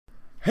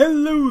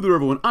Hello there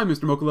everyone, I'm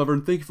Mr. Mocha Lover,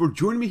 and thank you for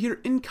joining me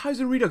here in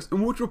Kaiserredux,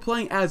 in which we're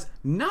playing as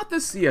not the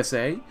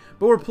CSA,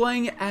 but we're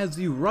playing as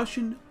the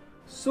Russian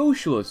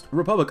Socialist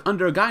Republic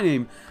under a guy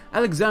named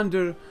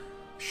Alexander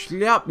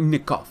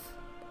Shliapnikov,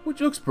 which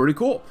looks pretty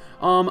cool.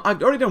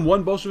 I've already done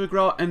one Bolshevik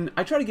route, and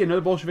I tried to get another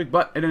Bolshevik,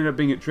 but it ended up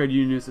being a trade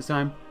unionist this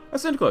time, a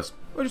Syndicalist,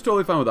 which is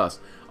totally fine with us.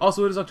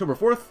 Also, it is October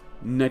 4th,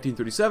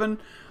 1937.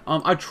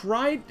 I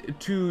tried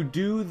to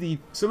do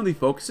some of the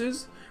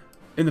focuses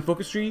in the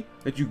focus tree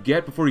that you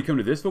get before you come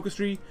to this focus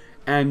tree,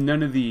 and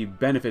none of the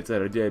benefits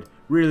that I did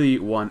really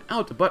won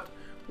out. But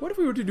what if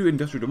we were to do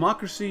industrial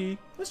democracy?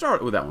 Let's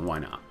start with that one, why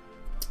not?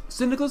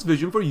 Syndicalist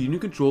vision for union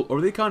control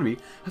over the economy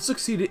has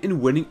succeeded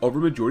in winning over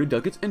majority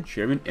delegates and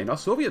chairmen and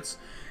Soviets.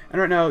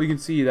 And right now you can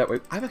see that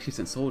I've actually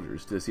sent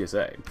soldiers to the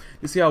CSA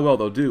to see how well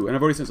they'll do, and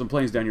I've already sent some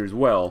planes down here as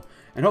well,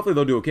 and hopefully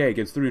they'll do okay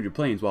against 300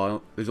 planes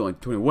while there's only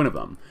 21 of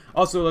them.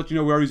 Also, let you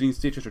know we are using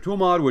State Chester Tool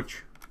Mod,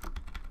 which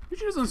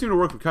doesn't seem to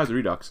work for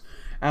Kaiserredux,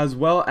 as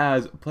well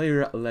as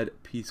player-led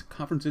peace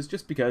conferences,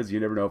 just because you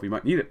never know if you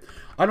might need it.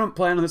 I don't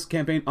plan on this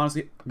campaign,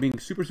 honestly, being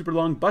super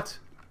long, but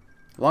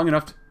long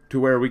enough to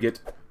where we get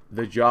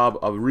the job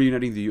of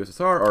reuniting the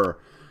USSR, or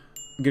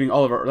getting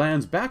all of our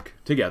lands back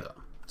together.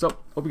 So,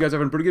 hope you guys are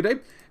having a pretty good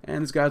day.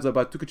 And this guy's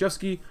about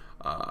Tukhachevsky.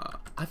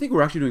 I think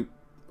we're actually doing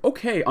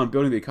okay on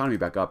building the economy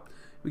back up.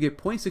 We get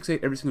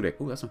 0.68 every single day.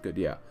 Oh, that's not good,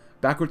 yeah.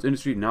 Backwards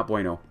industry, not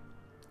bueno.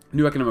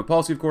 New economic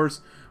policy, of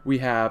course. We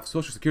have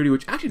Social Security,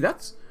 which actually,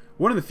 that's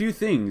one of the few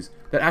things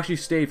that actually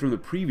stayed from the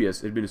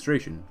previous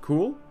administration.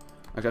 Cool.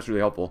 Like, that's really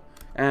helpful.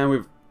 And we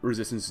have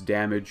resistance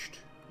damaged,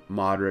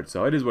 moderate,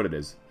 so it is what it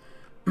is.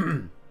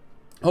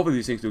 Hopefully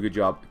these things do a good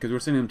job, because we're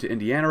sending them to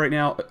Indiana right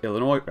now,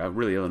 Illinois,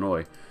 really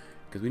Illinois,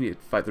 because we need to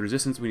fight the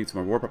resistance. We need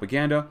some more war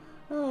propaganda.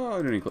 Oh,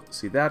 I don't even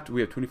see that. We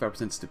have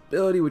 25%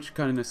 stability, which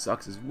kind of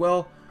sucks as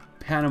well.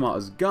 Panama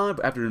is gone,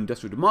 but after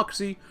industrial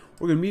democracy,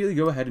 we're going to immediately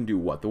go ahead and do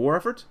what? The war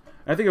effort?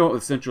 I think I went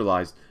with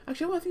centralized.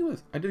 Actually,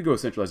 I did go with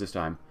centralized this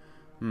time.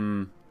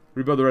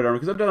 Rebuild the Red Army,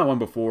 because I've done that one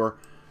before.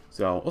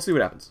 So, we'll see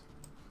what happens.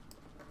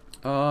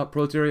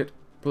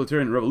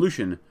 Proletarian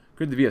Revolution.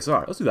 Create the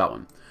VSR. Let's do that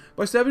one.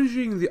 By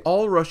establishing the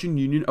All-Russian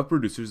Union of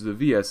Producers, the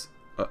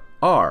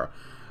VSR,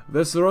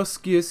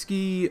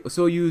 Vesroskiesky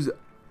Soyuz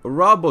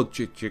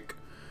Rabotchik,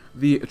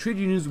 the trade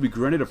unions will be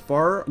granted a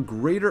far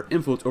greater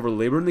influence over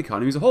labor and the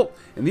economy as a whole.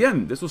 In the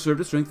end, this will serve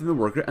to strengthen the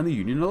worker and the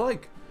union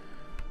alike.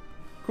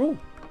 Cool.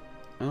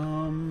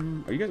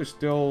 You guys are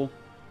still...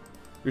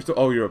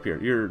 Oh, you're up here.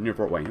 You're near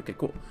Fort Wayne. Okay,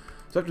 cool.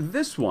 So after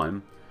this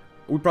one,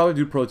 we probably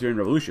do Proletarian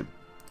Revolution.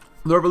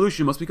 The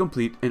revolution must be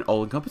complete and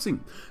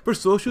all-encompassing. For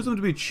socialism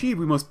to be achieved,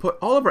 we must put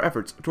all of our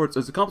efforts towards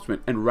its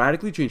accomplishment and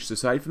radically change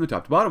society from the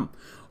top to bottom.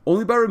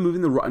 Only by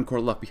removing the rotten core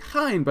left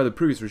behind by the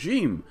previous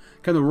regime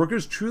can the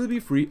workers truly be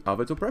free of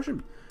its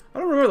oppression. I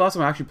don't remember the last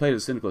time I actually played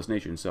as a Syndicalist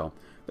nation, so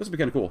this will be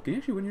kind of cool. Can you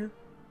actually win here?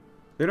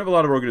 They don't have a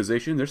lot of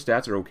organization. Their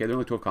stats are okay. They're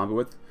only 12 combat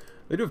width.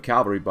 They do have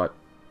cavalry, but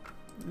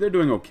they're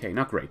doing okay.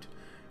 Not great.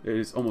 It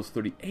is almost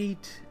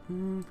 38.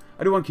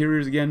 I do want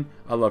carriers again.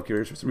 I love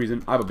carriers for some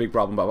reason. I have a big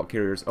problem about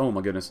carriers. Oh my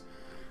goodness.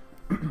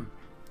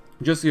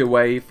 Just a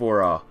way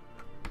for, I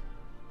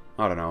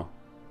don't know.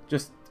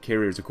 Just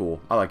carriers are cool.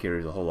 I like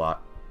carriers a whole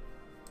lot.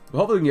 But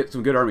hopefully we can get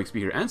some good army XP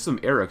here. And some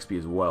air XP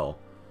as well.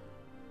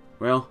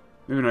 Well,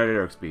 maybe not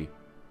air XP.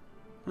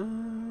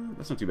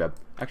 That's not too bad.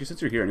 Actually,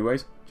 since you're here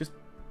anyways, just...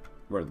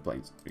 Where are the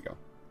planes? There you go.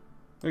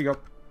 There you go.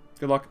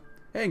 Good luck.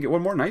 Hey, and get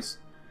one more. Nice.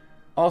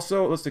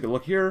 Also, let's take a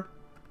look here.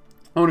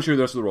 I want to show you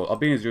the rest of the world.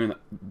 Albania is doing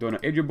an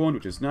Adriabund,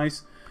 which is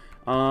nice.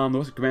 The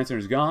Western Command Center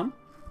is gone.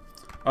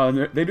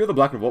 They do have the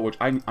Black Revolt, which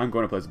I'm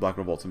going to play as the Black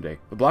Revolt someday.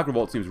 The Black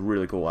Revolt seems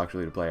really cool,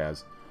 actually, to play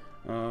as.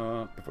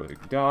 Before they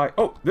die.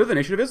 Oh, they're the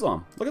Nation of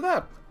Islam. Look at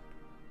that.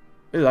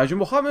 Elijah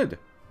Muhammad,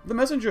 the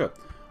messenger.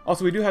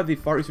 Also, we do have the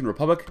Far Eastern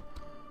Republic,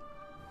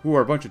 who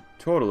are a bunch of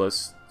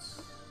totalists.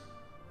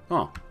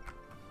 Huh.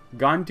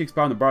 Gandhi takes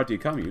power in the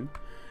Bharatiya Commune.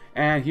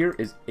 And here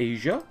is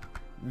Asia.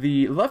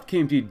 The left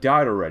KMT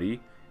died already.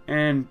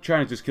 And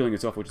China's just killing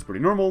itself, which is pretty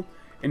normal.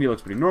 India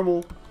looks pretty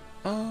normal.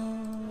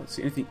 Let's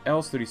see, anything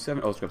else?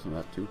 37. Oh, let's grab some of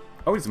that too.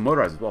 Oh, it's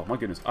motorized as well. My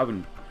goodness, I've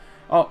been...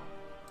 Oh,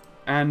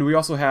 and we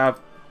also have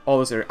all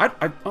this area.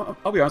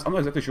 I'll be honest, I'm not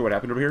exactly sure what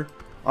happened over here.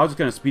 I was just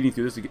kind of speeding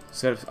through this to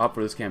set us up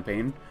for this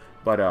campaign.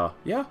 But,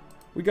 yeah,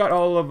 we got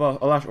all of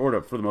Alash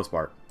Orda for the most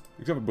part.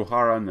 Except for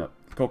Bukhara and the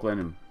Kokland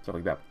and stuff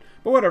like that.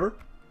 But whatever.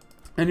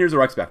 And here's the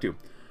Reichsback too.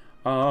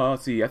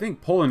 Let's see, I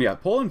think Poland, yeah.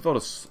 Poland fell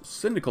to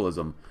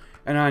Syndicalism.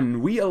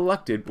 And we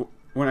elected,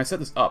 when I set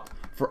this up,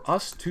 for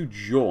us to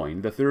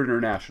join the Third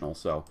International.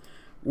 So,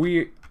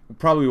 we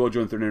probably will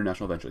join the Third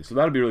International eventually. So,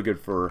 that'll be really good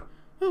for,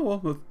 oh, well,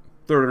 the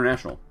Third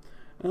International.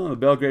 Oh, the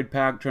Belgrade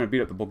Pact trying to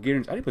beat up the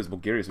Bulgarians. I need to play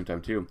Bulgaria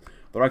sometime, too.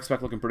 The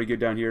Reichsback looking pretty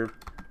good down here.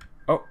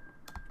 Oh.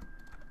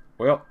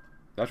 Well,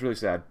 that's really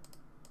sad.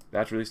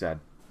 That's really sad.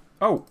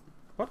 Oh,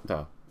 what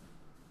the?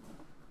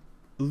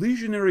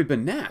 Legionary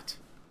Banat.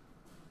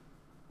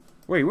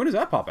 Wait, when does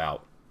that pop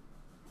out?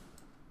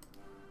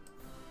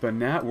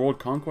 Banat World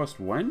Conquest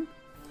when?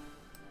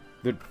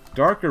 The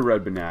darker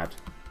red Banat.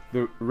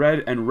 The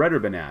red and redder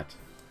Banat.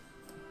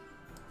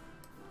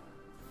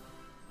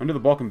 Under the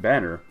Balkan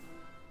banner.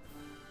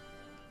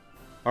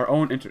 Our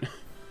own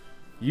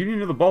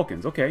Union of the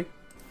Balkans. Okay.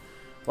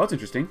 Well, that's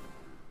interesting.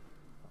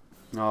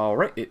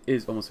 Alright, it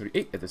is almost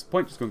 38 at this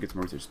point. Just going to get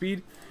some research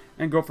speed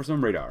and go for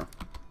some radar.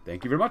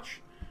 Thank you very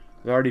much.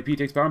 The RDP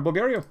takes power in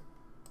Bulgaria.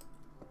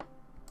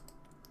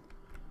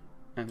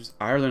 And there's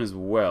Ireland as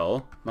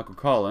well. Michael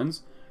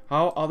Collins.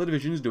 How are the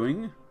divisions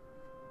doing?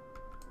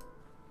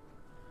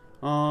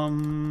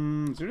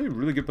 Is there a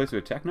really good place to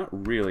attack? Not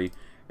really.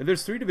 If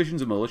there's 3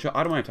 divisions of militia,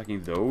 I don't mind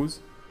attacking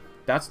those.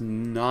 That's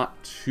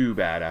not too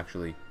bad,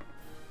 actually.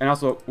 And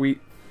also,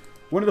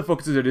 one of the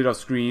focuses I did off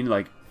screen,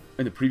 like,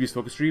 in the previous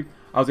focus stream,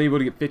 I was able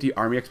to get 50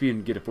 army XP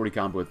and get a 40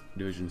 combo with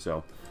division,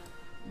 so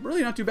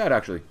really not too bad,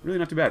 actually. Really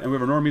not too bad. And we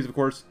have our normies, of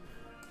course.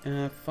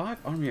 5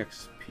 army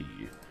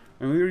XP.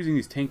 And we were using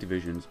these tank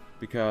divisions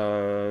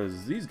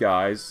because these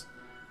guys,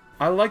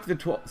 I like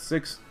the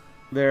 6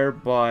 there,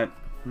 but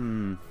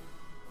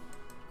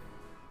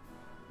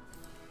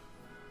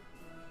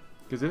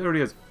because it already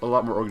has a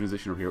lot more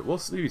organization over here.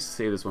 We'll maybe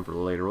save this one for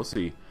later. We'll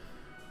see.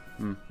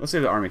 Let's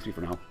save the army XP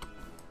for now.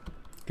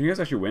 Can you guys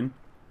actually win?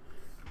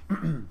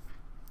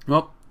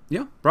 Well,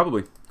 yeah,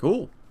 probably.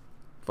 Cool.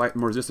 Fight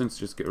more resistance.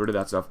 Just get rid of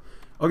that stuff.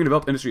 Oh, we can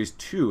develop industries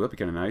too. That'd be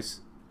kind of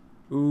nice.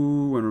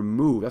 Ooh, and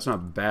remove. That's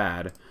not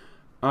bad.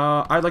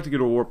 I'd like to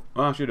get a warp.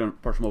 I should have done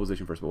partial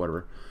mobilization first, but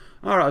whatever.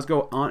 Alright, let's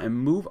go on and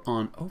move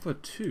on over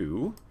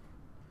to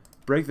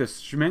break the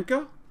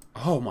Shmenka.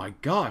 Oh my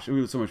gosh,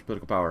 we have so much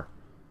political power.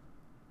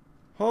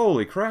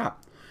 Holy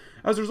crap.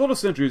 As a result of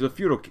centuries of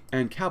feudal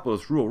and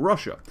capitalist rule,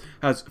 Russia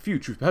has few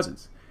true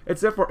peasants.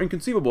 It's therefore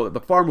inconceivable that the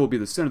farmer will be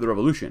the center of the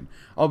revolution,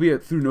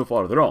 albeit through no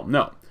fault of their own.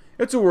 No,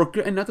 it's a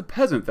worker and not the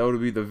peasant that would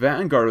be the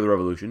vanguard of the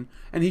revolution,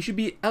 and he should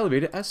be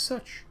elevated as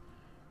such.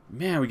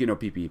 Man, we get no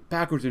PP.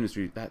 Backwards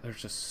industry,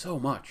 there's just so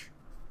much.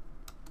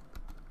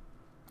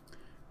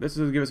 This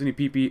doesn't give us any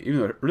PP, even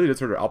though it really does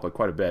hurt our output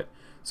quite a bit.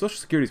 Social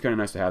security is kind of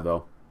nice to have,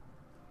 though.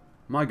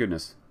 My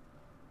goodness.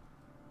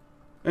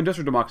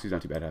 Industrial democracy is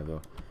not too bad to have,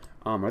 though.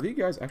 Are these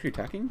guys actually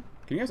attacking?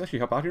 Can you guys actually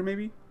help out here,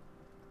 maybe?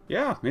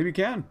 Yeah, maybe you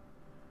can.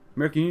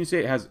 American Union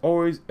State has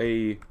always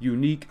a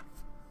unique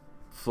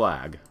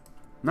flag.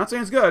 Not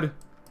saying it's good.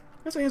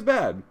 Not saying it's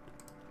bad.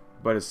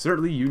 But it's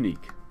certainly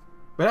unique.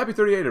 But happy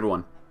 38,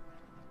 everyone.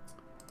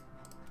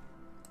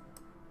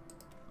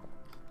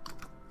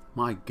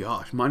 My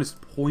gosh, minus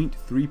 0.3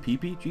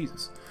 PP?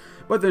 Jesus.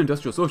 But then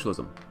industrial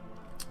socialism.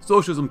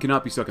 Socialism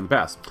cannot be stuck in the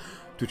past.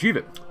 To achieve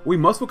it, we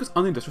must focus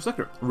on the industrial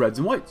sector, reds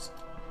and whites.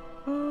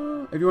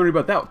 If you want to read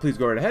about that, please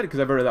go right ahead, because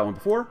I've heard of that one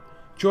before.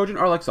 Children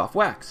are like soft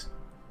wax.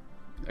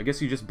 I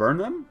guess you just burn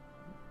them?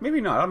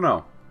 Maybe not, I don't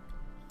know.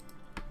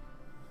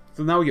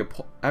 So now we get,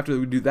 after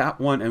we do that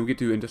one and we get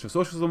to industrial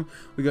socialism,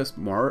 we got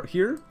more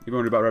here. If you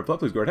want to read about red flood,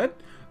 please go ahead.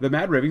 The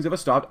mad ravings of a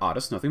starved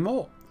otis, nothing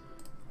more.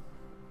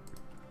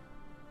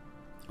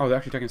 Oh, they're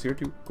actually taking us here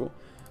too? Cool.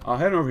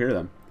 Heading over here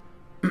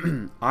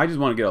then. I just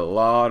want to get a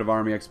lot of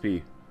army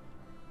XP.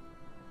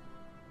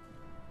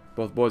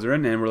 Both boys are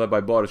in, and we're led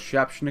by Boris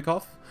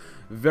Shliapnikov.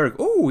 Very.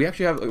 Oh, we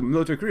actually have a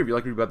military career. If you'd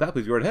like to read about that,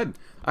 please go right ahead.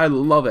 I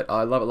love it.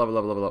 I love it, love it,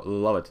 love it, love it,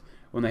 love it.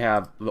 When they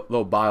have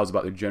little bios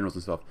about their generals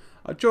and stuff.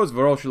 I chose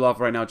Voroshilov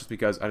right now just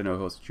because I didn't know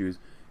who else to choose.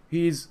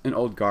 He's an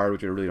old guard,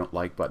 which I really don't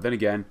like. But then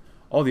again,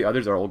 all the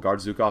others are old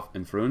guards, Zukov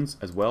and Fruns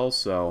as well.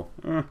 So,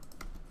 there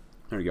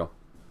we go.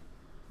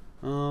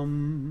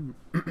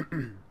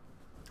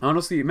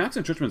 Honestly, max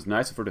entrenchment is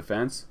nice for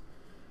defense,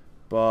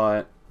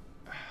 but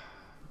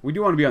we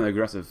do want to be on the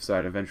aggressive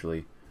side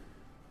eventually.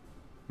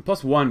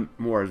 Plus 1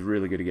 more is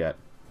really good to get.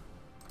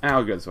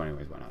 I'll get this one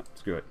anyways, why not?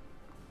 Screw it.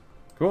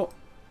 Cool.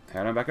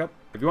 Head on back up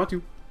if you want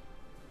to.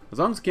 As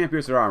long as it can't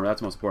pierce their armor,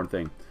 that's the most important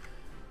thing.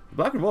 The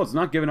Black Revolt is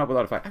not giving up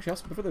without a fight. Actually,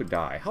 before they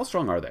die, how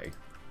strong are they?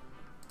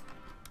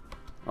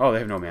 Oh, they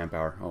have no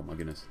manpower. Oh my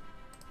goodness.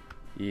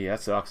 Yeah,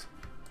 that sucks.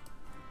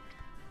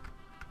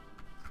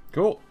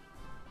 Cool.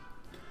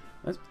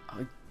 I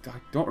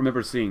don't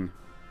remember seeing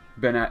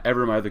Ben at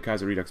ever in my other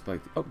Kaiserredux play.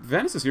 Oh,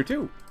 Venice is here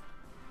too.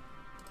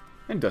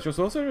 Industrial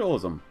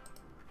socialism.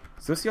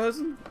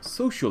 Socialism?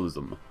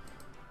 Socialism. Do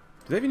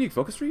they have a unique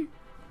focus tree?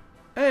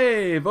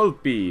 Hey,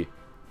 Volpi.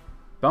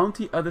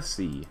 Bounty of the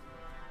Sea.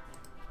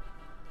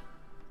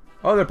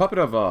 Oh, they're a puppet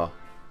of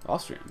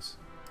Austrians.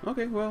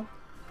 Okay, well,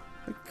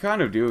 they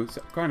kind of do,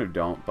 kind of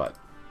don't, but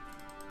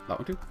that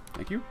one too.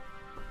 Thank you.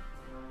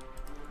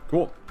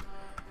 Cool.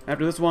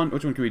 After this one,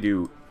 which one can we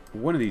do?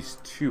 One of these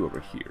two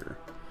over here.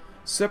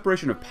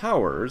 Separation of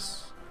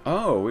powers.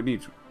 Oh, it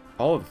needs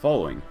all of the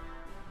following.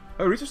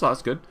 Oh, research slot,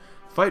 that's good.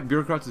 Fight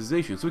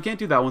bureaucratization. So we can't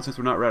do that one since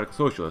we're not radical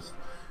socialists.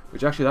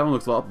 Which actually, that one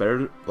looks a lot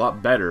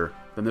better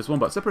than this one.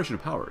 But separation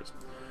of powers.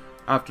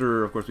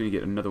 After, of course, we need to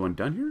get another one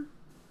done here.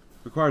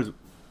 Requires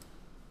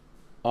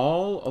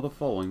all of the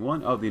following.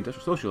 One of the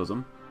industrial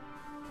socialism.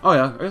 Oh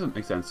yeah, I guess that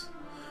makes sense.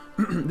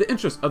 The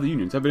interests of the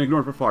unions have been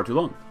ignored for far too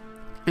long.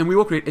 And we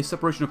will create a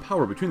separation of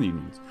power between the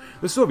unions,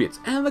 the Soviets,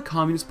 and the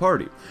Communist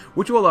Party,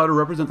 which will allow to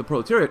represent the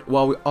proletariat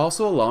while we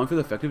also allowing for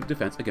the effective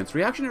defense against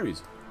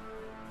reactionaries.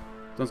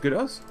 Sounds good to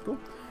us? Cool.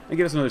 And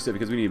get us another civ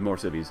because we need more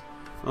civies.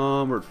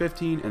 We're at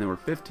 15, and then we're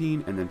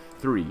 15, and then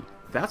 3.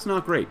 That's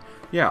not great.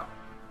 Yeah.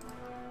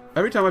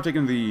 Every time I've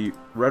taken the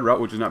red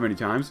route, which is not many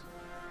times,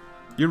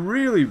 you're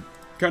really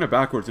kind of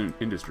backwards in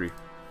industry.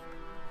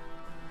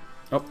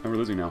 Oh, and we're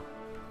losing now.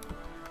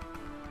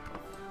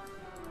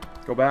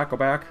 Go back, go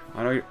back.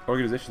 I know your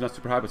organization's not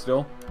super high, but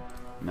still.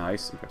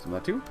 Nice. Grab some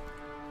of that too.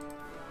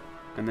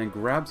 And then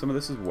grab some of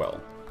this as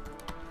well.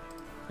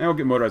 And we'll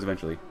get motorized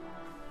eventually.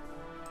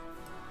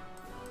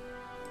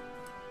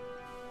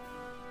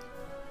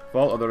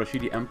 Fall of the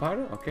Rashidi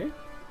Empire? Okay.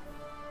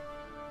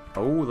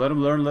 Oh, let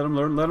him learn, let him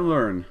learn, let him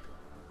learn.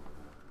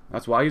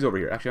 That's why he's over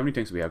here. Actually, how many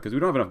tanks do we have? Because we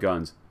don't have enough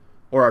guns.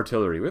 Or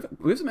artillery.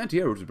 We have some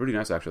anti-air, which is pretty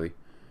nice, actually.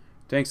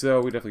 Tanks,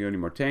 though. We definitely gonna need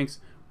more tanks.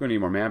 We're gonna need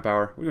more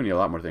manpower. We're gonna need a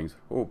lot more things.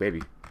 Oh,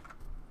 baby.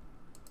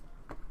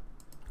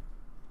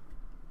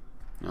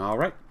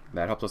 Alright.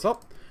 That helps us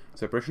out.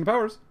 Separation of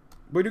powers.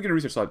 We do get a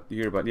research slot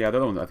here, but yeah, the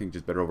other one I think is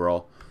just better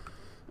overall.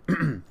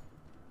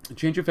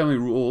 Change of family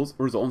rules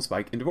will result in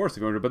spike in divorce. If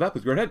you wonder about that,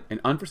 please go ahead.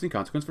 An unforeseen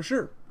consequence for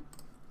sure.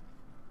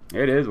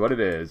 It is what it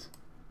is.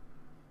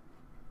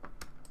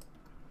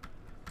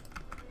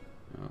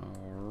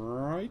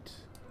 Alright.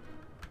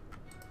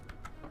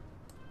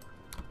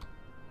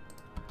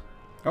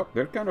 Oh,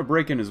 they're kind of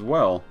breaking as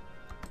well.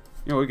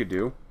 You know what we could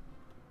do?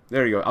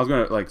 There you go. I was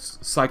going to, like,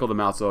 cycle them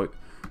out so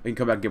they can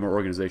come back and get more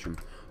organization.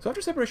 So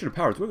after separation of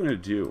powers, what we're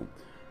going to do,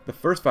 the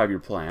first 5-year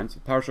plans,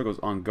 power struggle is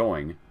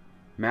ongoing.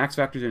 Max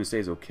factors in and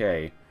stays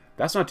okay.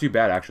 That's not too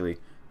bad, actually.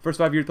 First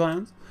 5-year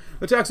plans.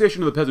 The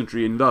taxation of the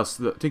peasantry, and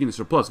thus taking the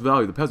surplus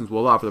value of the peasants,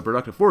 will allow for the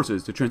productive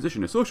forces to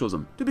transition to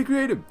socialism, to be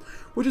created,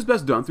 which is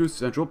best done through a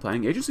central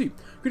planning agency,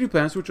 creating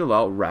plans which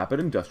allow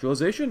rapid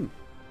industrialization.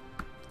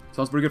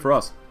 Sounds pretty good for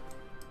us.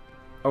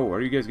 Oh,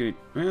 are you guys getting...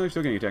 Well, you're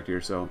still getting attacked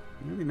here, so...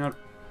 Really not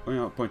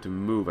a point to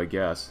move, I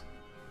guess.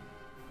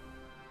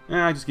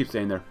 I just keep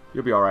staying there.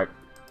 You'll be alright.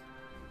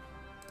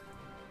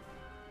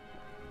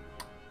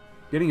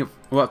 Getting a...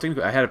 Well,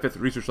 technically, I had a 5th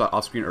research slot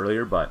off-screen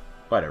earlier, but...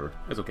 Whatever.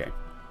 It's okay.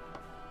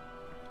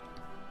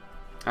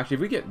 Actually,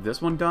 if we get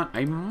this one done,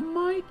 I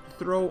might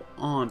throw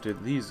on to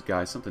these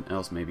guys something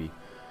else, maybe.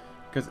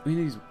 Because we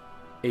need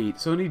 8.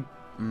 So we need...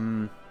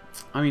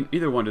 I mean,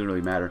 either one doesn't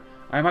really matter.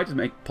 I might just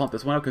pump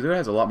this one up because it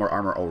has a lot more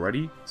armor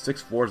already.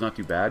 6-4 is not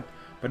too bad.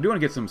 But I do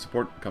want to get some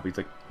support companies,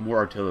 like more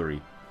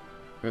artillery.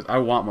 Because I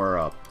want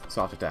more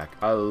soft attack.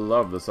 I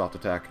love the soft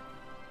attack.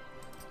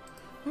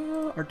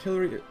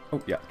 Artillery...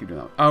 Oh, yeah, keep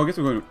doing that. Oh, I guess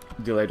we're going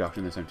to delay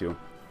doctrine this time, too.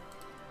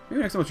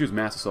 Maybe next time we'll choose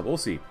mass assault. We'll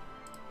see.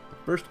 The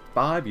first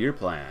 5-year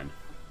plan.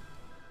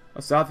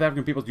 A South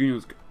African People's Union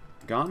was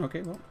gone?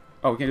 Okay, well...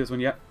 Oh, we can't do this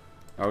one yet.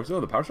 Oh, we're still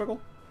in the power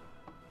struggle?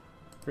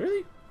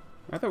 Really?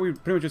 I thought we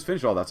pretty much just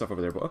finished all that stuff over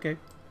there, but okay.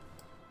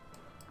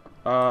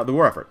 The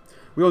war effort.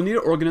 We will need to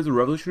organize a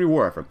revolutionary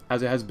war effort,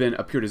 as it has been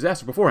a pure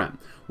disaster beforehand.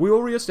 We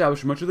will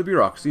re-establish much of the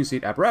bureaucracy and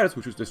state apparatus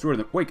which was destroyed in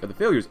the wake of the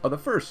failures of the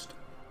first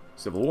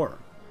Civil War.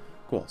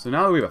 Cool. So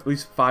now we have at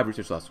least 5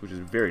 research slots, which is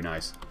very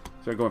nice.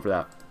 So I'm going for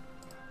that.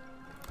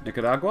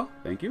 Nicaragua,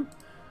 thank you.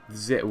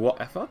 The war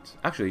effort.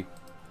 Actually,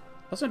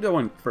 let's not do that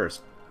one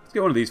first. Let's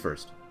get one of these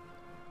first.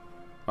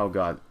 Oh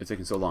god, it's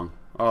taking so long.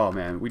 Oh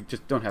man, we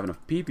just don't have enough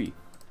PP.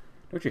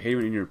 Don't you hate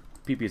when your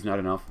PP is not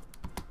enough?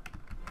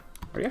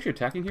 Are you actually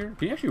attacking here?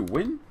 Can you actually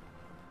win?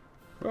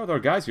 Well, with our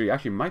guys here, you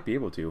actually might be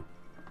able to.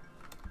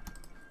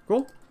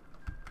 Cool.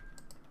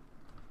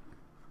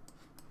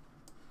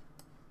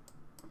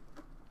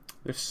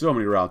 There's so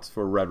many routes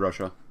for Red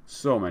Russia.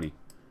 So many.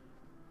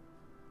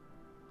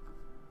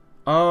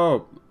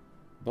 Oh,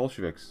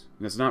 Bolsheviks.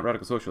 That's not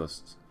radical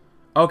socialists.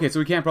 Okay, so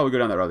we can't probably go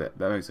down that road.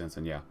 That makes sense,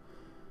 then, yeah.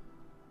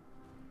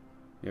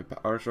 Yeah,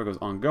 our struggle is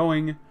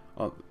ongoing.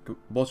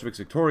 Bolsheviks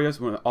victorious.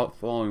 When all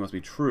following must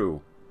be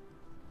true.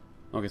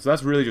 Okay, so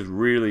that's really just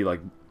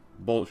like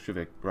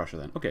Bolshevik Russia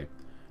then. Okay,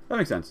 that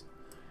makes sense.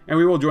 And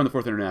we will join the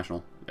 4th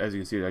International, as you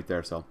can see right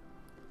there, so.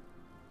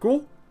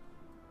 Cool.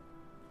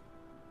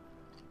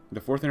 The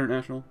 4th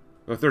International?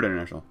 The 3rd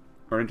International.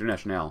 Or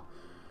Internationale.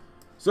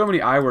 So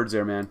many I words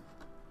there, man.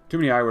 Too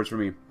many I words for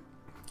me.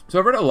 So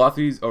I've read a lot of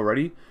these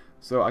already,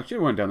 so I should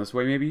have went down this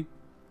way, maybe. It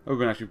would have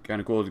been actually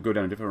kind of cool to go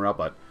down a different route,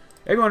 but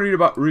if you want to read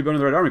about rebuilding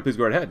the Red Army, please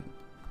go right ahead.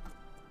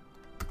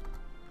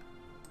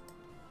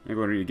 If you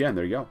want to read again,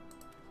 there you go.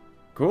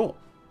 Cool.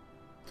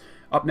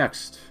 Up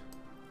next.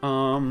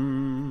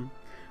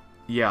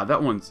 Yeah,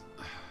 that one's...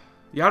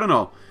 Yeah, I don't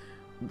know.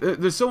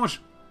 There's so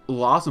much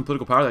loss in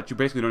political power that you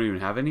basically don't even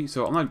have any,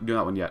 so I'm not doing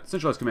that one yet.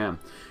 Centralized command.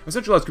 A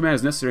centralized command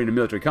is necessary in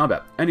military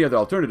combat. Any other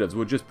alternatives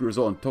would just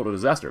result in total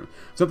disaster,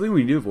 something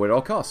we need to avoid at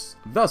all costs.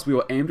 Thus, we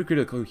will aim to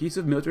create a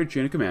cohesive military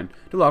chain of command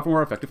to allow for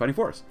more effective fighting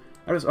force.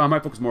 I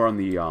might focus more on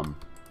the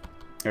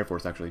Air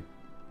Force, actually.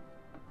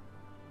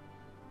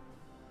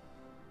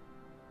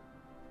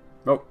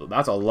 Oh,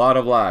 that's a lot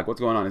of lag.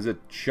 What's going on? Is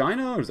it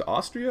China or is it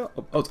Austria?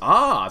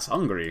 Oh, it's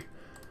Hungary.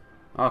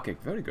 Okay,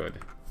 very good.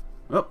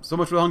 Oh, so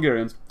much for the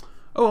Hungarians.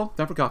 Oh well,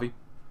 time for coffee.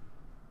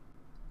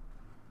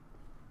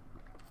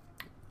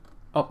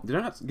 Oh, did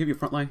I not give you a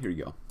front line? Here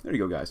you go. There you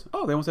go, guys.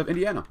 Oh, they almost have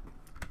Indiana.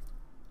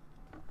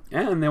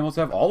 And they almost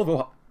have all of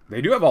Ohio.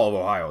 They do have all of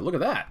Ohio. Look at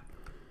that.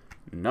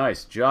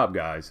 Nice job,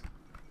 guys.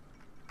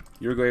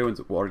 Uruguay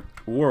wins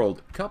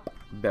World Cup.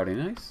 Very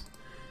nice.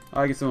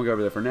 I guess someone go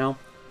over there for now.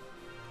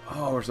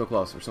 Oh, we're so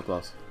close. We're so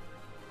close.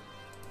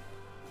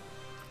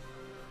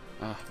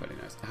 Ah, very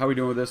nice. How are we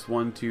doing with this?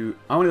 1, 2...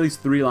 I want at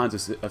least 3 lines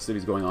of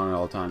cities going on at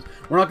all times.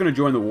 We're not going to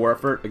join the war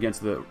effort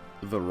against the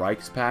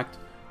Reichspakt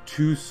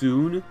too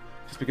soon,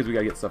 just because we got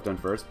to get stuff done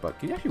first. But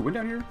can you actually win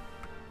down here?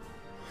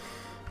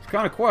 It's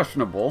kind of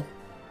questionable.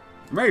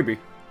 Maybe.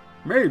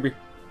 Maybe.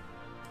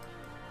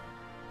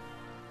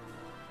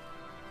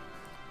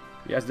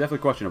 Yeah, it's definitely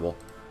questionable.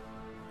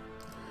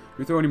 Can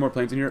we throw any more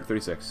planes in here?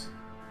 36.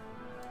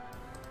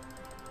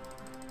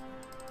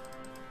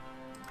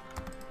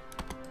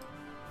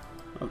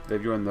 Oh,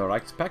 they've joined the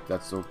Reichspakt.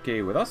 That's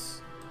okay with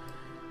us.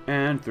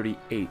 And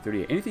 38.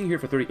 38. Anything here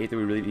for 38 that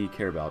we really need to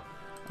care about?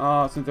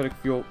 Synthetic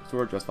fuel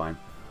storage. That's fine.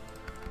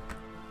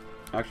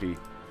 Actually,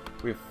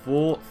 we have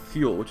full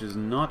fuel, which is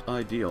not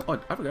ideal. Oh,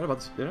 I forgot about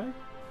this. Did I?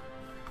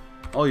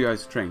 All you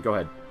guys train. Go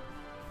ahead.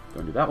 Go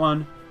and do that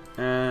one.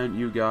 And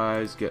you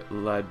guys get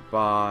led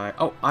by...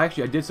 Oh, I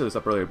did set this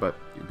up earlier, but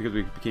because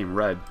we became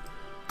red,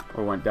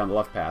 or went down the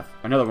left path,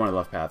 another one of the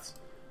left paths,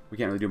 we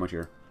can't really do much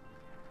here.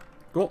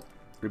 Cool.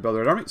 Rebel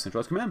Red Army,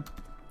 centralized command.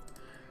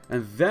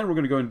 And then we're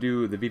going to go and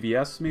do the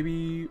VVS,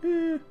 maybe...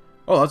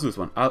 Oh, let's do this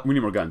one. We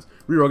need more guns.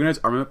 Reorganize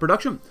armament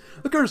production.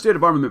 The current state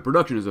of armament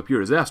production is a pure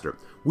disaster.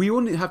 We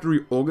will have to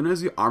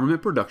reorganize the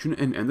armament production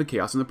and end the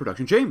chaos in the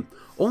production chain.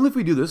 Only if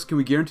we do this can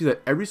we guarantee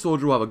that every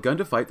soldier will have a gun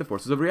to fight the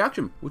forces of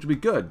reaction, which would be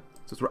good,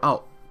 since we're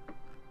out.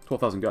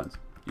 12,000 guns.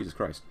 Jesus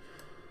Christ.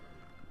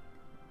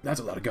 That's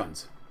a lot of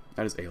guns.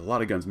 That is a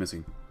lot of guns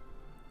missing.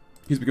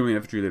 He's becoming an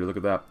infantry leader. Look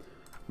at that.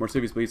 More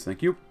civies, please.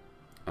 Thank you.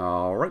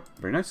 Alright.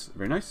 Very nice.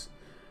 Very nice.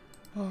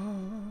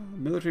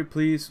 Military,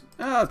 please.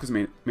 That's because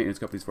maintenance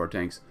companies for our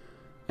tanks.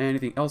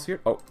 Anything else here?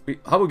 Oh,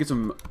 how about we get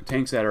some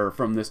tanks that are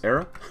from this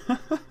era?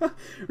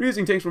 We're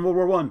using tanks from World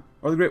War I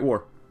or the Great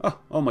War.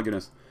 Oh my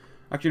goodness.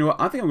 Actually, you know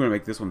what? I think I'm going to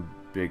make this one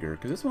bigger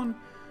because this one...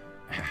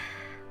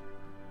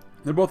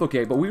 They're both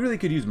okay, but we really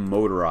could use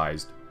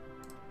motorized.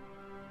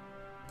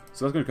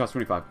 So that's going to cost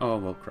 25. Oh,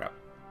 well, crap.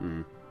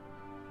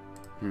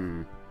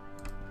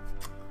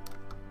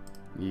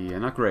 Yeah,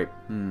 not great.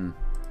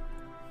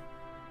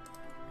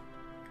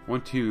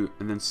 1, 2,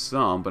 and then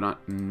some, but not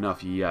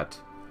enough yet.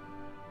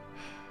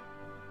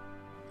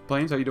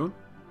 Planes, how you doing?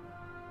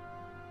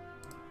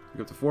 You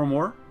go up to 4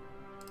 more.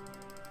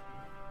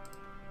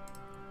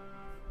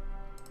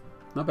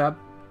 Not bad.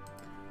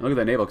 And look at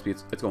that naval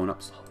XP. It's going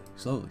up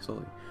slowly.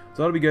 So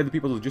that'll be good. The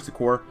People's Logistic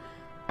Corps.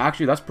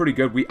 Actually, that's pretty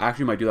good. We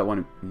actually might do that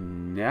one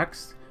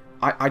next.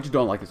 I just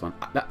don't like this one.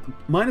 That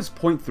minus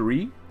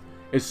 0.3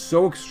 is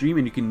so extreme,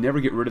 and you can never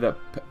get rid of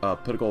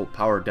that political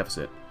power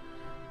deficit.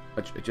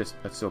 That's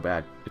so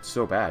bad. It's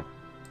so bad.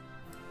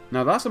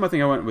 Now, last time I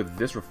think I went with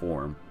this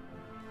reform.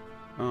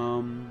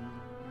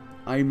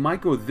 I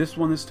might go with this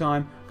one this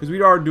time, because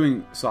we are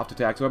doing soft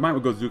attack, so I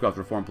might go Zhukov's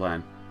reform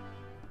plan.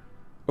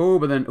 Oh,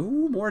 but then,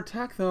 ooh, more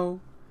attack, though.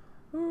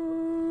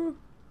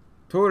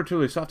 Total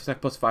artillery, soft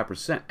attack plus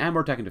 5%, and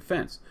more attack and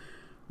defense.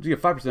 You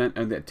get 5%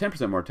 and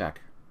 10% more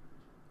attack.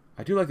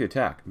 I do like the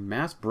attack.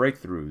 Mass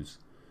breakthroughs.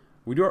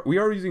 We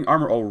are using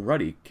armor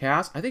already.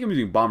 Cast. I think I'm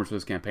using bombers for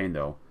this campaign,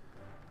 though.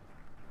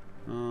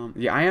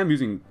 Yeah, I am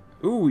using...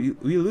 Ooh,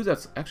 we lose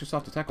that extra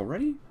soft attack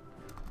already?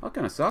 That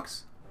kind of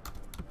sucks.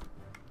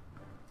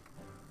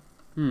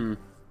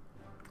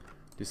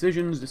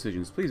 Decisions.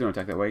 Please don't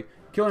attack that way.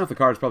 Killing off the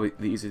card is probably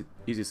the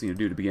easiest thing to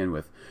do to begin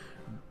with.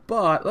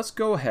 But let's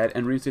go ahead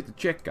and reinstate the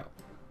Cheka.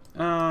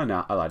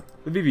 No, I lied.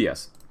 The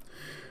VVS.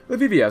 The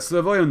VVS,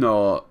 the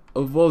Vojenno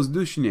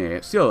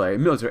Vozdushne Sile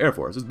Military Air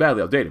Force, is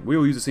badly outdated. We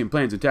will use the same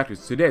plans and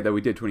tactics today that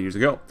we did 20 years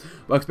ago.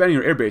 By expanding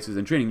our air bases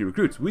and training new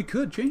recruits, we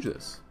could change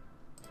this.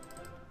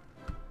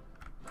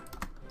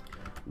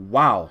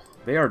 Wow,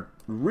 they are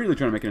really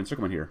trying to make an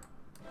encirclement here.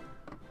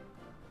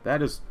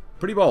 That is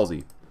pretty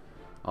ballsy.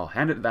 I'll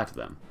hand that to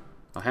them.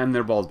 I'll hand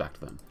their balls back to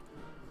them.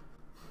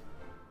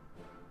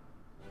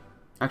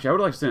 Actually, I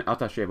would like to send an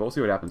attaché, but we'll see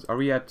what happens. Are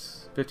we at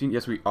 15?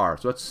 Yes, we are.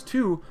 So that's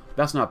 2.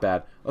 That's not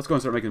bad. Let's go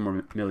and start making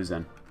more millies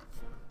then.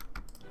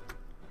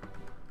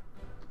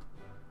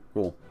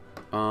 Cool.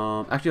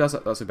 Actually, that's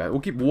not bad.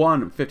 We'll keep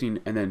 1 15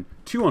 and then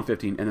 2 on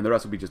 15, and then the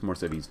rest will be just more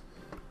civvies.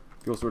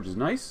 Fuel storage is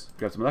nice.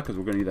 Grab some of that because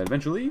we're going to need that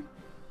eventually.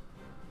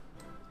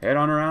 Head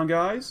on around,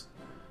 guys.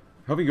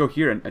 I hope we can go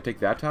here and take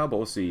that tile, but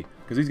we'll see.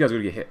 Because these guys are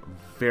going to get hit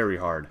very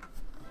hard.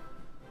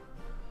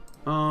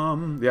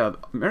 Yeah,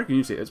 American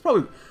Union State. It's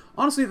probably...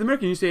 Honestly, the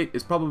American Union State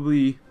is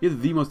probably either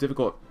the most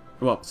difficult...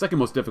 Well, second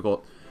most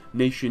difficult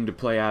nation to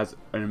play as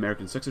an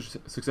American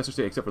successor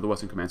state, except for the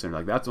Western Command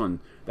Center. Like,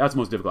 that's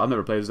most difficult. I've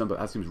never played as them, but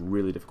that seems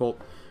really difficult.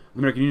 The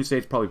American Union State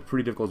is probably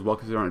pretty difficult as well,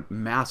 because they're on a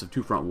massive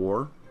 2-front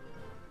war.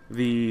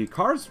 The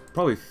CAR's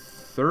probably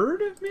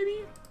 3rd,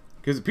 maybe?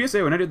 Because the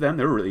PSA, when I did them,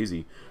 they were really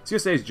easy.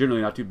 CSA is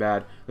generally not too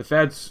bad. The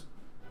Fed's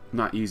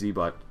not easy,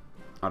 but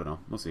I don't know.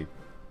 We'll see.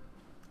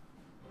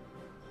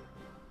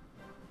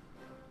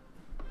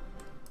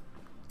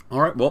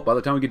 Alright, well, by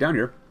the time we get down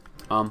here,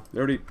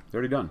 they're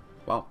already done.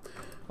 Wow.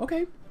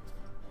 Okay.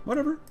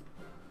 Whatever.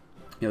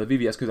 Yeah, the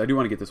VVS, because I do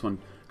want to get this one.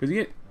 Because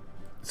you get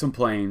some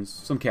planes,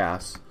 some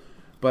casts,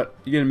 but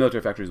you get a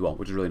military factory as well,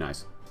 which is really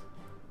nice.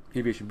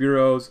 Aviation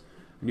bureaus,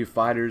 new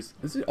fighters.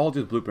 This is all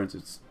just blueprints.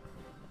 It's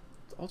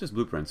all just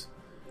blueprints.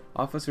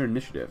 Officer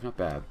initiative, not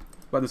bad.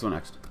 What about this one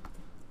next?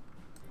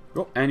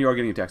 Oh, and you are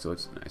getting attacked, so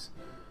it's nice.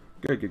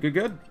 Good, good, good,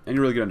 good. And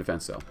you're really good on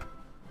defense, so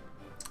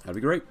that'd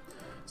be great.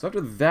 So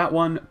after that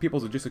one,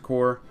 People's Logistic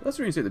Corps, let's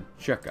reinstate the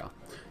Cheka,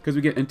 because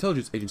we get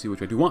Intelligence Agency,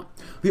 which I do want.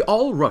 The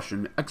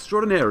All-Russian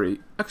Extraordinary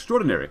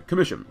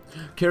Commission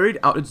carried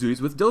out its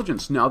duties with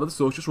diligence. Now that the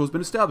socialist rule has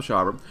been established,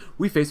 however,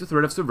 we face the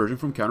threat of subversion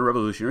from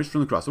counter-revolutionaries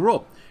from across the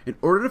world. In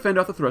order to fend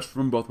off the threats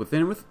from both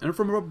within and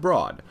from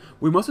abroad,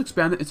 we must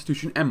expand the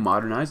institution and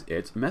modernize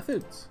its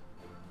methods.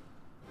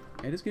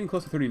 It is getting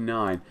close to 39.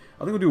 I think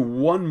we'll do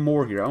one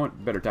more here. I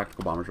want better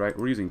tactical bombers, right?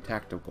 We're using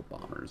tactical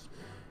bombers.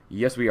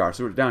 Yes, we are.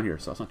 So we're down here,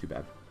 so that's not too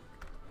bad.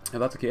 If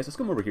that's the case, let's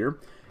come over here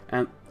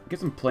and get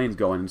some planes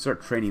going and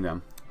start training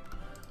them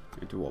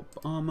into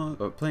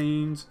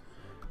planes,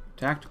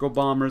 tactical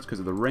bombers because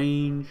of the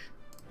range.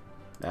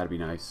 That'd be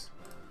nice.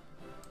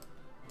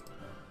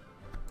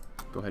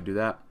 Go ahead and do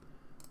that.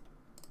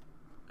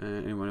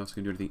 And anyone else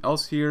can do anything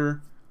else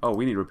here? Oh,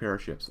 we need to repair our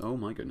ships. Oh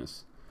my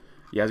goodness.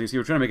 Yeah, as you can see,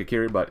 we're trying to make a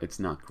carrier, but it's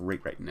not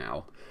great right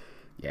now.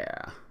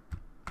 Yeah.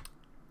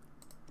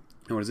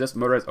 And what is this?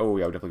 Motorized? Oh,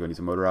 yeah, we're definitely going to need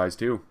some motorized,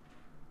 too.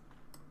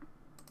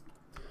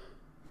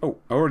 Oh,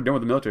 I'm already done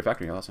with the military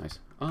factory. Oh, that's nice.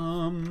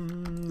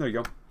 There you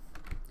go.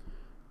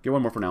 Get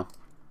one more for now.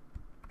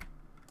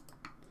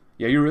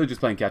 Yeah, you're really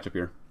just playing catch-up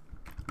here.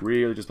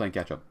 Really just playing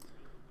catch-up.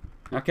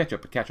 Not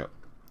catch-up, but catch-up.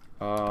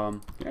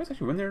 You guys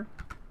actually win there?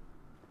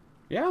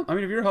 Yeah, I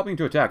mean, if you're helping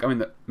to attack, I mean,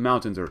 the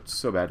mountains are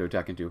so bad to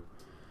attack into.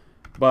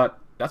 But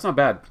that's not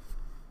bad.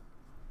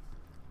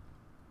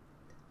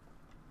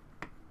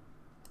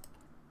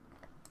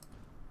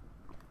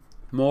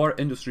 More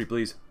industry,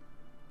 please.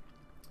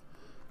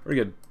 Very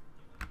good.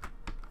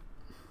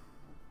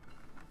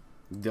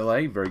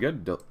 Delay, very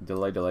good.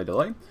 Delay, delay,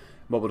 delay.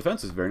 Mobile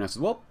defense is very nice as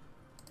well.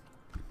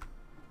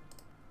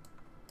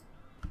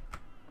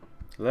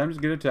 Let them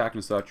just get attacked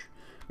and such.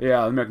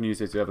 Yeah, the American United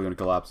States is definitely going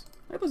to collapse.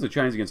 I play the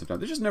Chinese again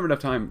sometimes. There's just never enough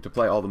time to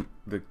play all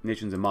the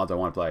nations and mods I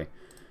want to play.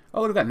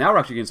 Oh, look at that. Now we're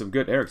actually getting some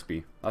good air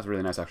XP. That's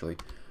really nice, actually.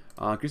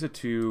 Increase it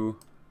to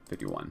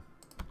 51.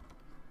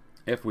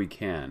 If we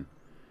can.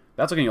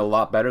 That's looking a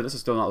lot better. This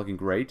is still not looking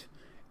great.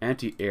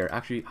 Anti-air.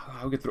 Actually,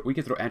 we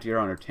could throw anti-air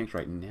on our tanks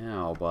right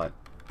now, but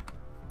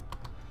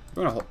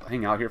we're going to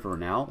hang out here for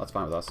now. That's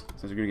fine with us,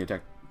 since we're going to get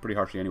attacked pretty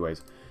harshly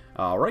anyways.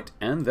 Alright,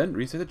 and then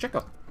reset the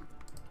checkup.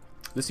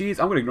 The seas,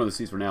 I'm going to ignore the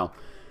seas for now.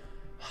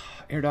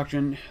 Air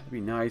doctrine, that'd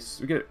be nice.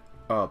 We get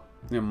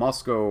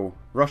Moscow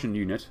Russian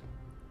unit.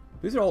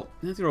 These are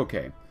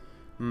okay.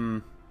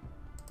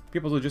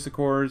 People's Logistic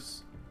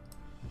Corps.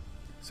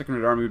 Second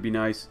Red Army would be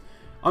nice.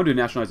 I'm going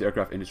to nationalize the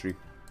aircraft industry.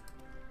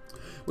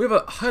 We have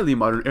a highly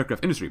modern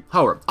aircraft industry.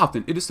 However,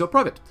 often it is still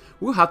private.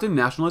 We'll have to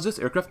nationalize this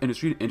aircraft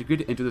industry and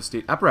integrate it into the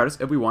state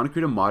apparatus if we want to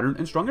create a modern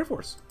and strong air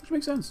force. Which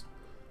makes sense.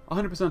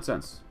 100%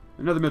 sense.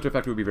 Another military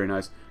factory would be very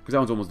nice, because that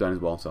one's almost done as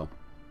well, so.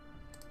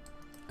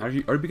 Are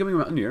you becoming a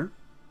mountaineer?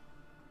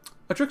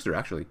 A trickster,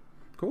 actually.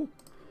 Cool.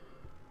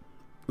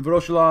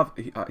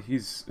 Voroshilov,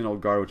 he's an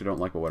old guard, which I don't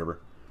like, but whatever.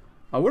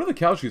 What are the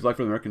casualties like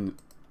for the American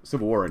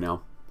Civil War right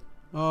now?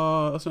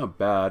 That's not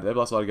bad. They've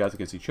lost a lot of guys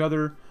against each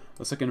other.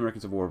 The Second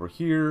American Civil War over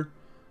here.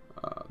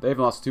 They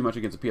haven't lost too much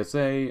against the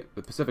PSA.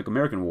 The Pacific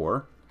American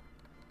War.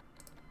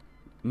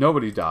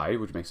 Nobody died,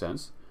 which makes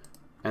sense.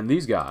 And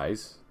these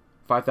guys,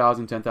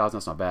 5,000, 10,000,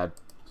 that's not bad.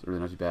 It's really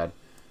not too bad.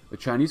 The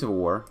Chinese Civil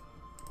War.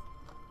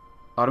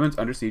 Ottomans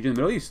under siege in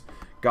the Middle East.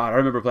 God, I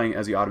remember playing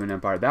as the Ottoman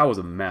Empire. That was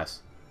a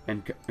mess.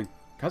 And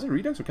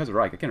Kaiserredux or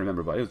Kaiserreich? I can't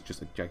remember, but it was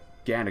just a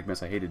gigantic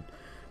mess. I hated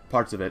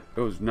parts of it.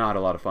 It was not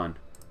a lot of fun.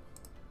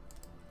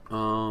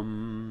 Huh.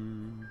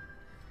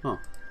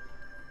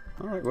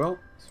 Alright, well,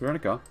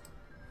 Serenica.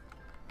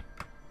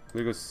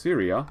 There goes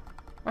Syria.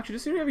 Actually,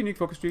 does Syria have a unique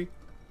focus tree?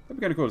 That'd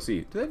be kind of cool to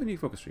see. Do they have a unique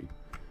focus tree?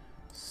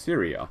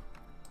 Syria.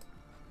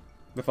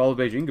 The fall of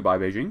Beijing. Goodbye,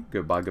 Beijing.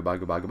 Goodbye, goodbye,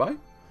 goodbye, goodbye.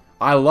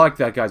 I like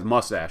that guy's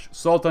mustache.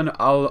 Sultan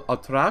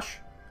al-Atrash.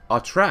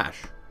 Atrash.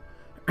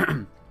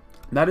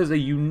 That is a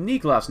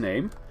unique last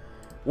name.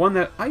 One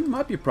that I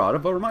might be proud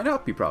of, or might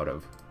not be proud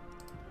of.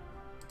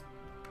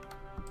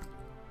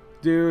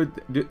 Dude,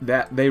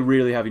 that they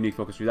really have a unique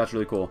focus tree. That's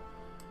really cool.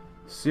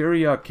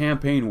 Syria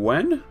campaign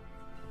when?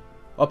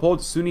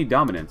 Uphold Sunni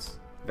dominance.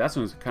 That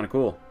sounds kind of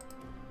cool.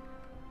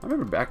 I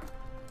remember back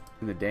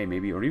in the day,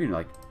 maybe, or even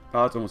like,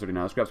 oh, it's almost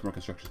 39. Let's grab some more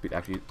construction speed.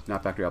 Actually,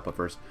 not factory output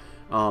first.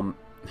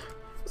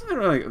 Isn't that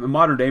really like the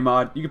modern day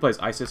mod? You could play as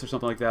ISIS or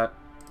something like that.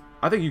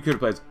 I think you could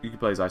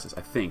play as ISIS.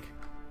 I think.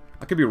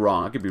 I could be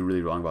wrong. I could be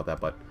really wrong about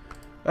that, but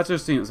that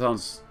just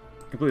sounds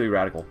completely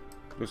radical.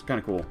 It's kind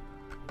of cool.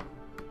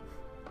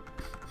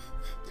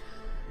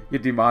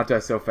 Get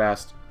demonetized so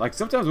fast. Like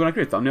sometimes when I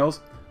create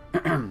thumbnails,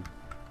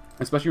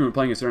 especially when we're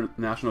playing as certain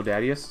national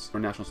daddyists or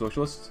national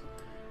socialists,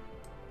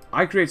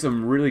 I create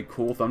some really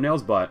cool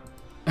thumbnails, but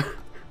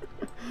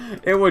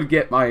it would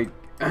get my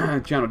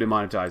channel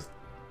demonetized.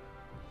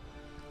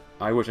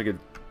 I wish I could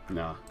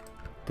Nah.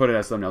 Put it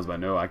as thumbnails, but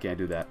no, I can't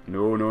do that.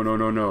 No, no, no,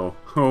 no, no.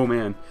 Oh,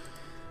 man.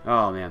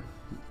 Oh, man.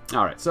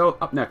 Alright, so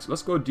up next,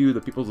 let's go do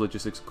the People's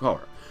Logistics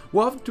Corps.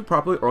 We'll have to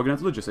properly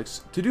organize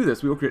logistics. To do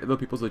this, we will create the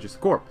People's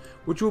Logistics Corps,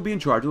 which will be in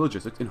charge of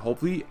logistics and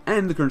hopefully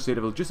end the current state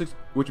of logistics,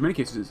 which in many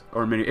cases,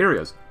 or in many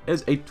areas,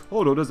 is a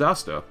total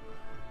disaster.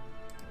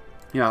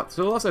 Yeah,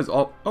 so the left side is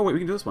all... Oh, wait, we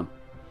can do this one.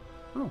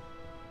 Oh.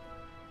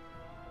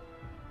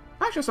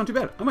 Actually, that's not too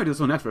bad. I might do this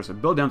one next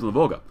first. Build dams on the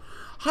Volga.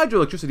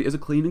 Hydroelectricity is a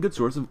clean and good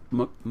source of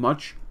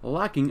much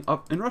lacking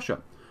up in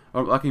Russia.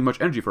 Or lacking much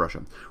energy for Russia.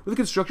 With the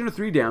construction of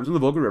 3 dams on the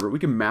Volga River, we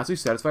can massively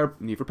satisfy our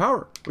need for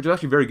power, which is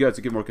actually very good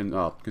to get more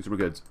consumer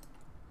goods,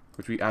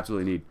 which we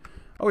absolutely need.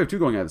 Oh, we have 2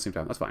 going at the same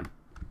time. That's fine.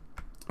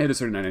 It is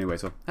 39 anyway,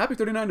 so happy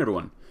 39,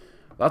 everyone.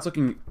 That's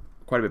looking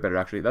quite a bit better,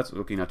 actually. That's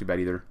looking not too bad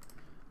either.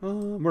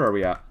 Where are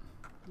we at?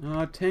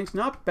 Tanks,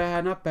 not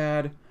bad, not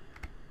bad.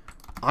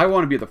 I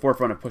want to be at the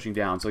forefront of pushing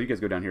down, so you guys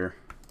go down here.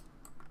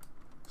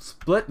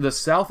 Split the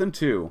South in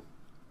 2.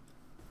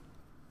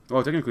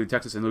 Well, technically,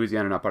 Texas and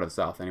Louisiana are not part of the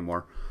South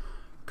anymore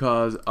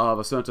because of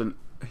a certain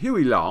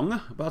Huey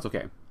Long, but that's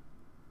okay.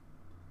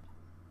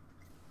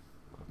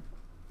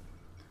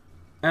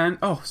 And,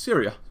 oh,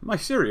 Syria. My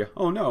Syria.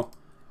 Oh, no.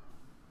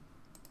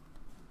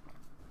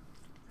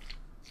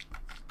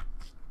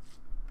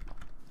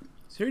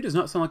 Syria does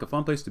not sound like a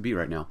fun place to be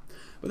right now.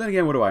 But then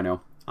again, what do I know?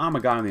 I'm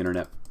a guy on the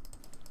internet.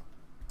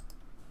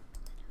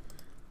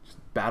 Just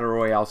Battle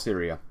Royale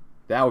Syria.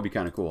 That would be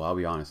kind of cool, I'll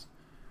be honest.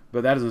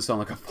 But that doesn't sound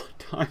like a fun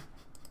time.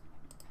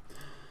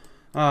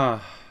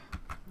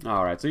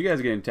 Alright, so you guys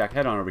are getting attacked.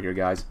 Head on over here,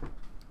 guys.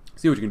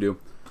 See what you can do.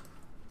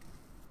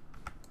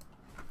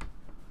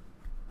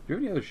 Do you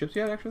have any other ships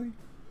yet, actually?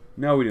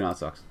 No, we do not,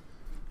 sucks.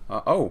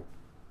 Oh.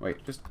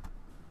 Wait, just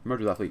merge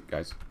with that fleet,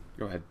 guys.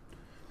 Go ahead.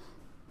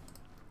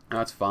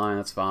 That's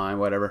fine,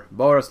 whatever.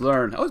 Boris,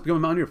 learn. Oh, it's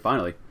becoming a mountaineer,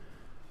 finally.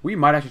 We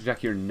might actually attack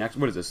here next.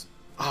 What is this?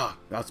 Ah,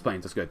 that's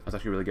plains. That's good. That's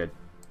actually really good.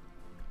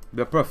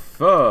 The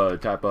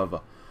preferred type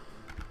of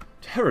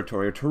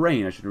territory, or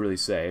terrain, I should really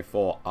say,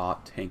 for our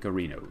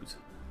tankerinos.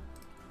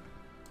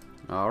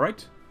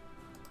 Alright.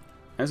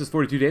 And this is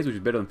 42 days, which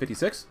is better than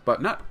 56,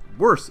 but not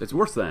worse. It's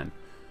worse than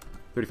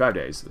 35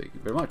 days. Thank you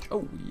very much.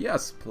 Oh,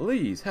 yes,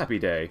 please. Happy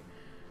day.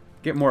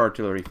 Get more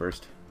artillery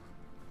first.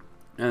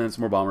 And then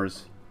some more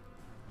bombers.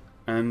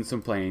 And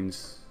some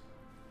planes.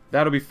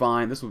 That'll be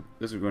fine. This is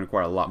going to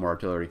require a lot more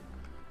artillery.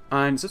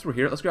 And since we're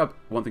here, let's grab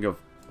one thing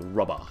of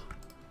rubber.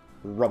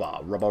 Rubber.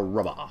 We're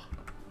going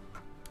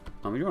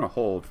to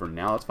hold for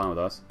now. That's fine with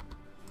us.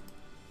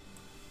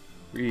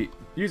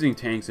 Using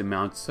tanks and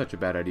mounts, such a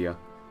bad idea.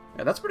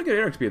 Yeah, that's pretty good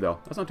air XP, though.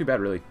 That's not too bad,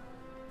 really.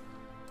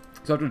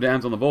 So after the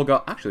dams on the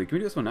Volga... Actually, can we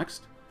do this one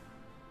next?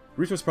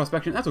 Resource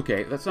prospection? That's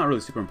okay. That's not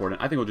really super important.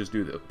 I think we'll just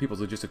do the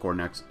People's Logistic Corps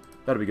next.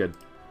 That'll be good.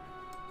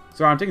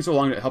 Sorry, I'm taking so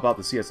long to help out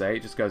the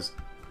CSA, just because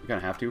we kind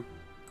of have to.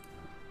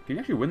 Can you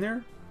actually win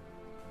there?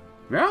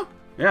 Yeah?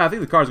 Yeah, I think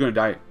the car's going to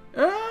die.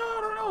 I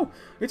don't know.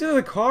 It's either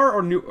the car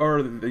or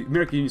the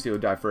American Union State will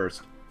die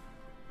first.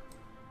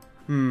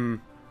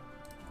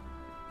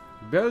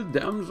 Build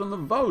dams on the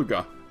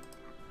Volga.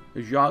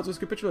 Hijaz has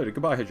capitulated.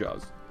 Goodbye,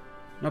 Hijaz.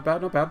 Not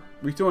bad, not bad.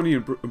 We still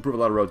need to improve a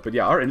lot of roads, but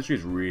yeah, our industry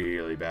is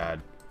really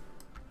bad.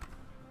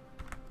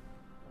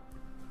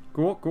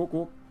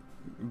 Cool.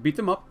 Beat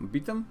them up.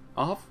 Beat them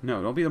off?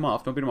 No, don't beat them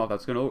off. Don't beat them off.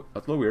 That's a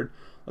little weird.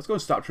 Let's go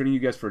and stop training you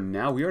guys for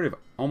now. We already have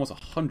almost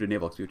 100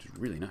 naval XP, which is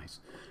really nice.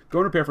 Go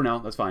and repair for now.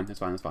 That's fine.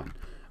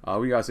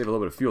 We gotta save a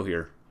little bit of fuel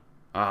here.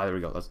 There we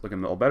go. That's looking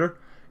a little better.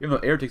 Even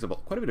though air takes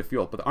up quite a bit of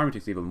fuel, but the army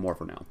takes even more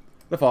for now.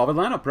 The fall of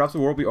Atlanta. Perhaps the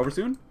war will be over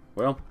soon?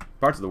 Well,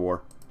 parts of the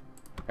war.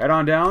 Head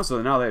on down,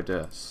 so now they have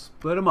to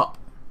split them up.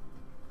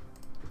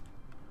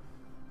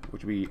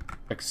 Which we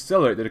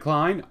accelerate the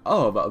decline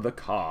of the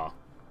car.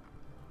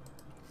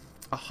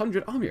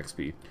 100 army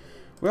XP.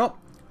 Well,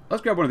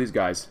 let's grab one of these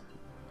guys.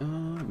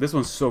 This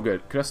one's so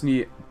good.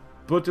 Krasny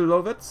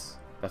Butilovets.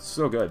 That's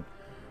so good.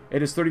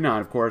 It is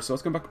 39, of course, so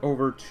let's come back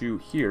over to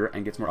here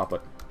and get some more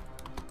output.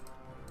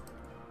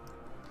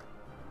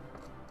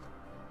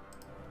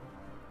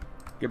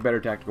 Get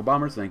better tactical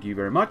bombers, thank you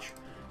very much.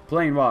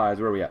 Plane-wise,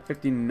 where are we at?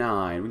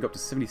 59. We can go up to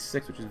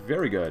 76, which is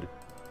very good.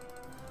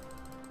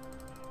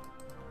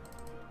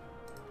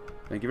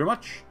 Thank you very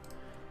much.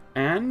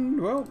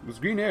 And, well, this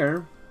green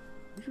air.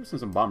 We should send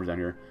some bombers down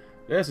here.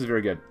 This is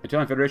very good.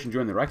 Italian Federation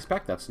joined the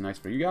Reichspakt. That's nice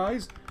for you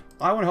guys.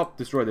 I want to help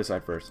destroy this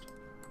side first.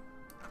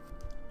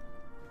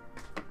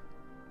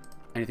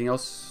 Anything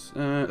else?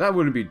 That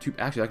wouldn't be too...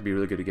 Actually, that could be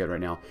really good to get right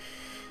now.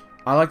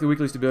 I like the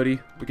weekly stability.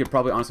 We could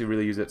probably honestly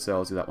really use it, so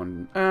let's do that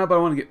one. But I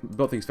want to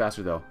build things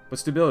faster, though. But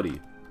stability.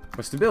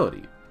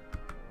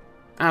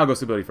 I'll go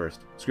stability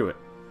first. Screw it.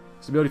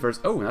 Stability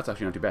first. Oh, that's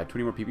actually not too bad.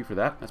 20 more PP for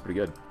that. That's pretty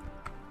good.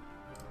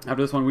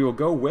 After this one, we will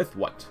go with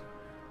what?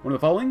 One of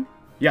the following?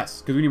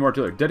 Yes, because we need more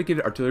artillery.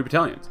 Dedicated artillery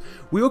battalions.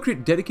 We will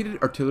create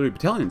dedicated artillery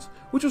battalions,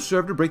 which will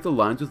serve to break the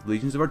lines with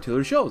legions of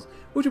artillery shells,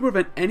 which will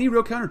prevent any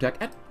real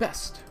counterattack at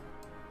best.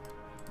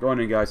 Go on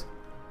in, guys.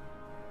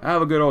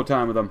 Have a good old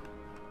time with them.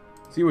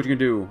 See what you can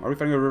do. Are we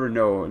fighting over the river?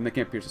 No, and they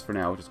can't pierce us for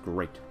now, which is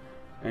great.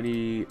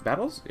 Any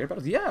battles? Air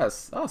battles?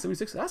 Yes! Oh,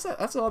 76. That's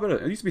a lot better.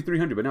 It used to be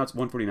 300, but now it's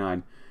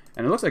 149.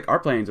 And it looks like our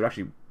planes are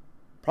actually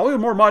probably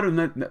more modern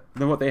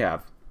than what they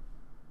have.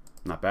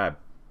 Not bad.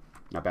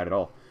 Not bad at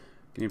all.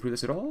 Can you improve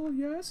this at all?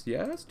 Yes,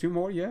 yes. 2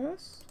 more,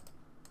 yes.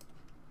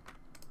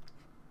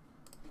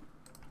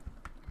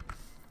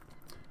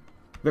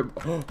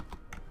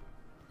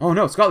 Oh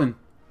no, Scotland.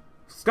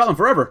 Scotland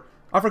forever.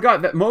 I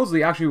forgot that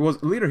Mosley actually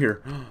was leader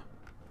here.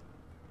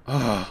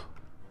 Oh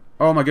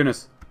my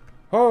goodness.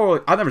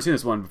 Oh, I've never seen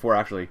this one before,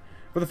 actually.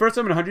 For the first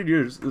time in 100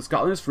 years,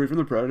 Scotland is free from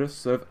the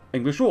prejudice of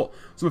English rule.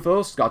 So my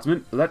fellow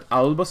Scotsmen let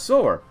Alba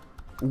soar.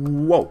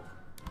 Whoa.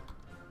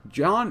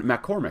 John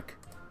McCormick.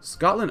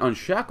 Scotland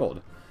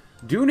unshackled.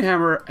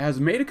 Dunehammer has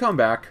made a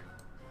comeback.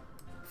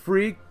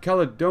 Free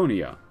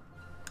Caledonia.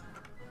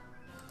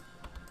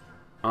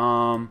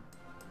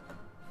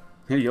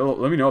 Hey,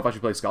 let me know if I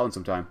should play Scotland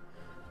sometime.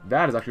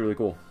 That is actually really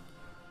cool.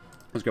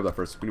 Let's grab that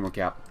first. We need more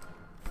cap.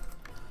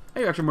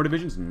 Hey, actually more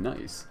divisions.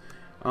 Nice.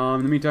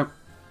 In the meantime...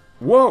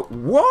 Whoa!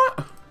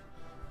 What?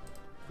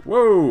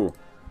 Whoa!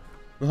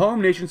 The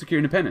home nation secure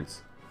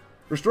independence.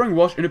 Restoring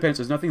Welsh independence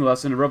is nothing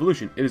less than a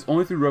revolution. It is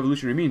only through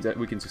revolutionary means that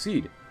we can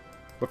succeed.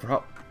 But for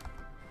how...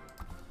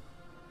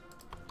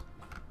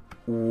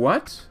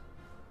 What?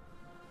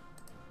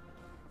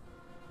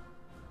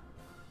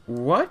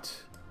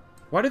 What?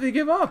 Why did they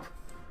give up?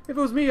 If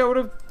it was me, I would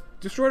have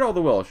destroyed all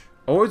the Welsh.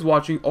 Always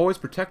watching, always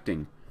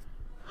protecting.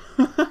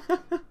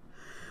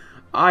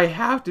 I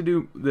have to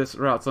do this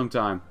route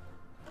sometime.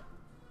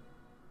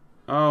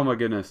 Oh my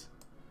goodness.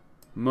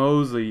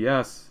 Mosley,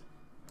 yes.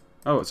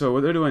 Oh,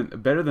 so they're doing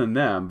better than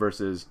them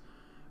versus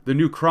the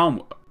new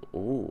Cromwell.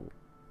 Oh.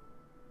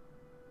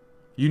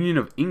 Union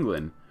of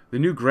England. The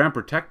new Grand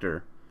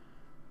Protector.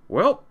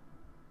 Well.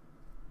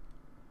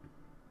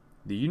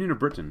 The Union of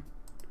Britain.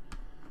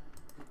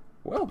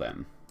 Well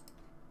then.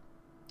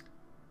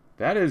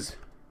 That is...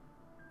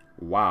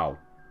 Wow.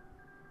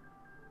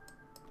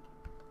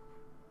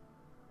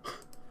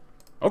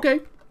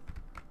 Okay.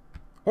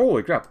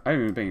 Holy crap. I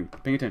haven't even been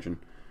paying attention.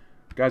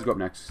 Guys, go up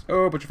next.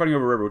 Oh, but you're fighting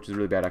over a river, which is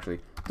really bad, actually.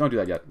 Don't do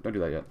that yet. Don't do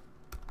that yet.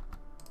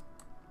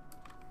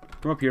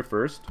 Come up here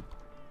first.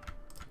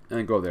 And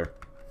then go there.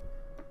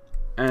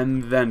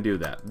 And then do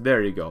that.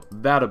 There you go.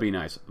 That'll be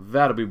nice.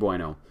 That'll be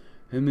bueno.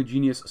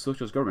 Homogeneous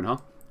socialist government, huh?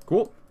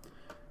 Cool.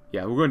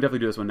 Yeah, we're going to definitely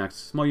do this one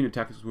next. Small unit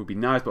tactics would be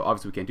nice, but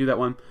obviously we can't do that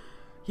one.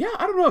 Yeah,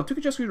 I don't know.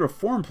 Tukhachevsky's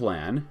reform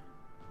plan.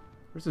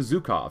 Where's the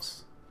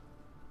Zhukovs?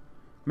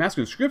 Mass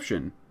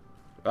conscription.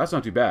 That's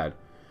not too bad.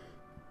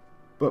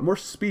 But more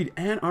speed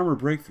and armor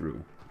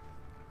breakthrough.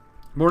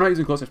 But we're not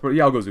using close export.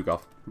 Yeah, I'll go Zhukov.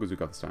 I'll go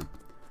Zhukov this time.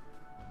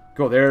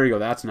 Go, there you go.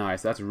 That's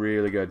nice. That's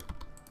really good.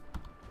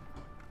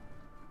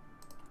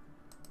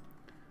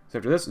 So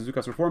after this,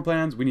 Zhukov's reform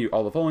plans. We need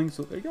all the following,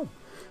 so there you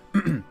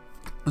go.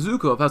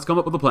 Zhukov has come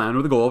up with a plan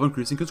with the goal of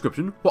increasing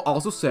conscription while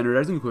also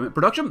standardizing equipment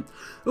production.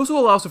 This will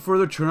allow us to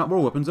further churn out more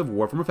weapons of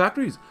war from our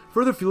factories,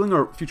 further fueling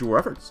our future war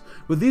efforts.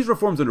 With these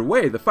reforms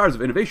underway, the fires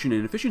of innovation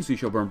and efficiency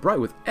shall burn bright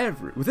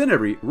within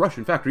every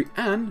Russian factory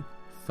and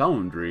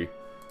foundry.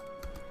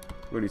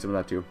 We're gonna need some of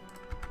that too.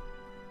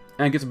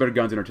 And get some better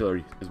guns and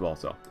artillery as well,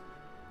 so.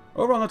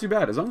 Overall, not too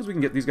bad. As long as we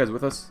can get these guys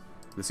with us,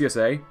 the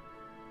CSA,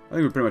 I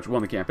think we pretty much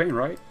won the campaign,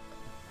 right?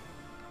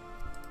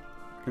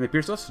 Can they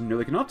pierce us? No,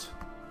 they cannot.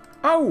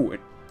 Oh!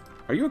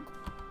 Are you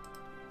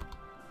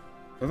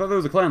a... I thought there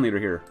was a clan leader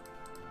here.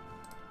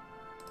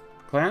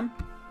 Clan?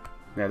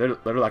 Yeah, they're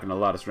lacking a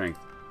lot of strength.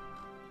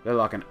 They're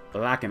lacking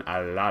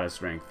a lot of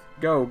strength.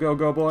 Go, go,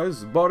 go,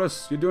 boys.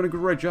 Boris, you're doing a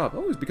great job.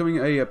 Oh, he's becoming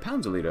a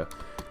Panzer leader.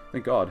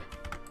 Thank God.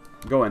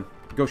 Go in.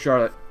 Go,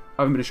 Charlotte.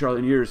 I haven't been to Charlotte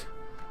in years.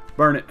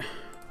 Burn it.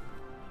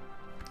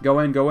 Go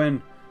in, go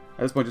in.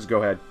 At this point, just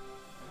go ahead.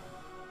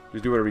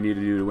 Just do whatever you need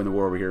to do to win the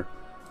war over here.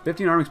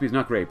 15 arming speed is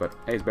not great, but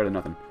hey, it's better than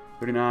nothing.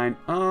 39.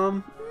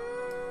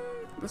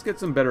 Let's get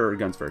some better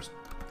guns first.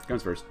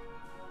 Guns first.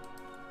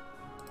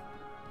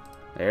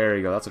 There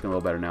you go. That's looking a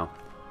little better now.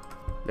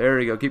 There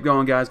you go. Keep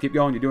going, guys. Keep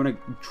going. You're doing a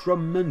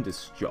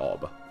tremendous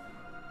job.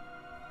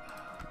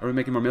 Are we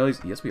making more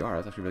millies? Yes, we are.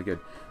 That's actually really good.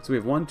 So we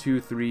have 1,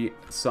 2, 3,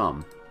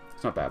 some.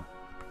 It's not bad.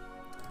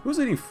 Who's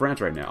leading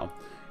France right now?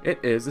 It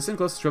is the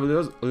Syndicalist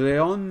Chevaliers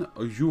Leon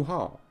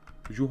Jouhot.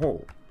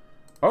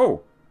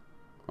 Oh!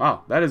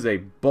 Wow, that is a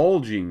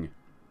bulging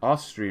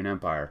Austrian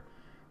Empire.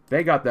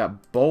 They got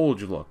that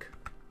bulge look.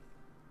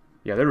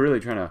 Yeah, they're really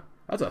trying to...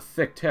 That's a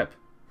thick tip.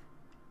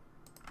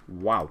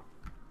 Wow.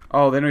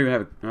 Oh, they don't even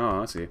have... Oh,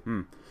 let's see.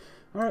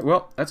 Alright,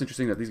 well, that's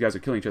interesting that these guys are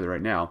killing each other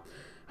right now.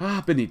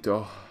 Ah,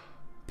 Benito.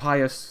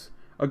 Pious.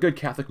 A good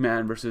Catholic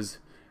man versus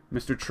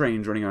Mr.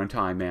 Trains running on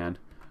time, man.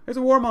 He's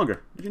a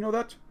warmonger. Did you know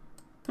that?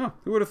 Huh,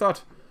 who would have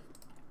thought?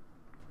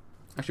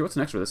 Actually, what's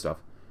next for this stuff?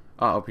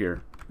 Up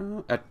here.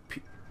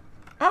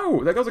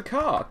 Oh, that goes a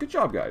car. Good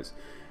job, guys.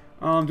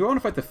 Do I want to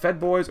fight the Fed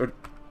boys, or...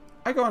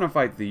 I go on and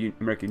fight the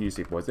American Union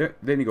State boys. They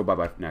need to go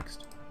bye-bye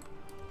next.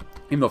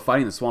 Even though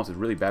fighting the swamps is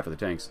really bad for the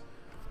tanks.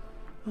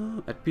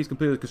 At peace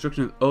completed the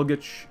construction of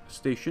Ulgich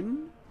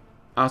Station.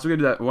 So we're going to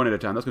do that one at a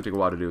time. That's going to take a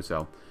while to do,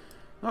 so.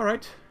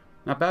 Alright.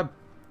 Not bad.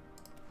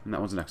 And that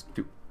one's the next.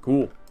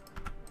 Cool.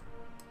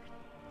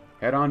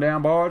 Head on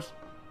down, boys.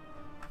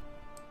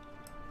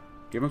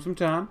 Give them some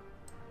time.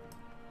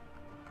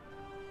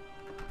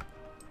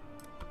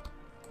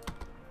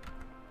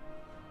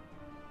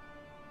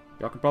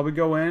 Y'all can probably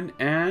go in,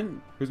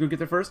 and who's gonna get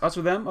there first? Us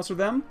or them? Us or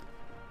them?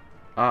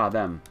 Ah,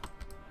 them.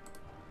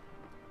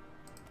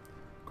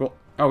 Cool.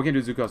 Oh, we can't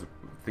do Zukos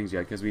things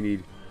yet because we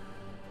need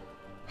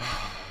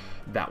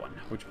that one,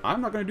 which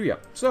I'm not gonna do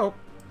yet. So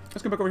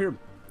let's go back over here.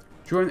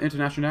 Join the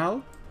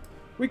Internationale.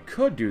 We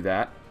could do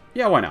that.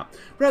 Yeah, why not?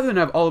 Rather than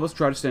have all of us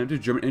try to stand up to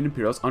German and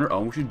imperialists on our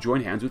own, we should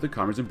join hands with the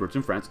comrades in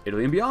Britain, France,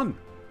 Italy, and beyond.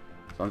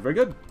 Sounds very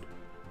good.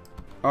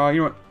 You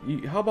know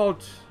what? How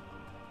about...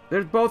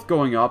 They're both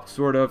going up,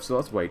 sort of, so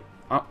let's wait.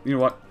 You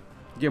know what?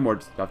 Get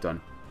more stuff done.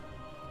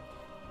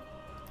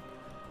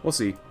 We'll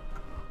see.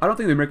 I don't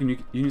think the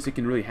American Union State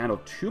can really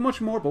handle too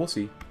much more, but we'll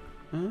see.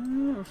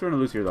 We're starting to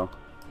lose here, though.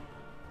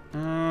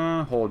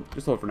 Hold.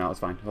 Just hold for now. It's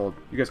fine. Hold.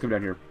 You guys come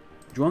down here.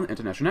 Join the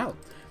Internationale.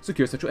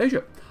 Secure Central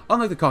Asia.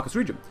 Unlike the Caucasus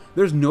region,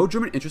 there's no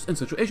German interest in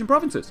Central Asian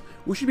provinces.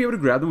 We should be able to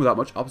grab them without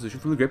much opposition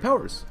from the great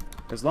powers.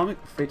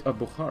 Islamic fate of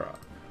Bukhara.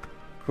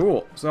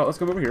 Cool. So let's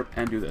come over here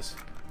and do this.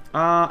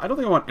 I don't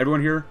think I want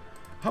everyone here.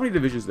 How many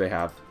divisions do they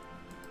have?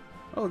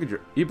 Oh, look at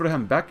your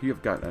Ibrahim Bek.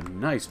 You've got a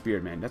nice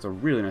beard, man. That's a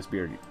really nice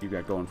beard you've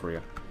got going for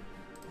you.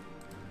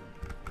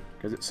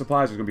 Because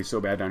supplies are going to be so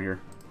bad down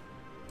here.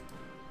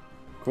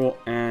 Cool.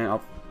 And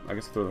I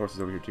guess I'll throw the horses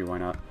over here too. Why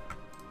not?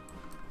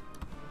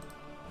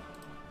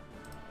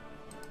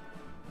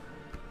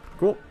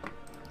 Cool.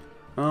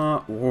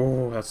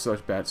 Whoa, that's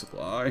such bad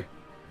supply.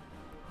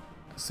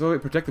 So,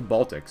 protect the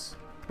Baltics.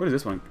 What is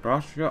this one?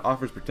 Russia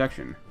offers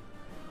protection.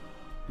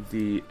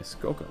 The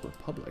Eskoka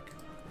Republic.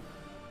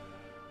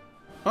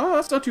 Oh,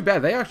 that's not too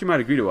bad. They actually might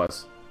agree to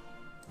us.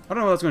 I don't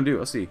know what that's going to do.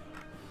 Let's see.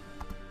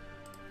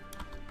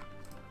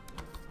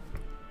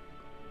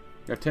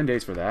 Got 10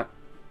 days for that.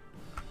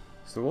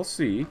 So we'll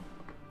see.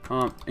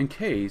 In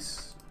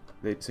case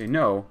they say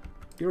no,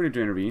 get ready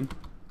to intervene.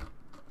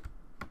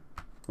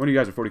 One of you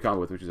guys are 40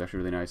 combo with, which is actually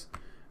really nice.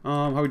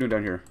 How are we doing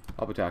down here?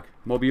 Help attack.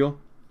 Mobile.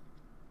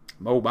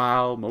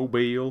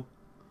 Mobile.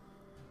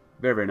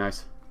 Very, very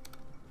nice.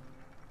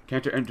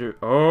 Can't enter.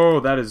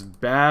 Oh, that is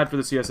bad for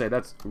the CSA.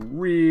 That's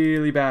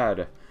really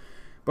bad.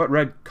 But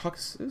Red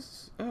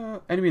Caucasus?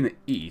 Enemy in the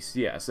East,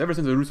 yes. Ever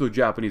since the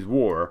Russo-Japanese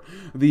War,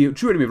 the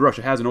true enemy of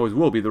Russia has and always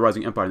will be the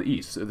rising empire in the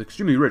East. The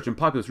extremely rich and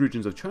populous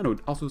regions of China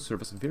would also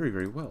serve us very,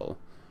 very well.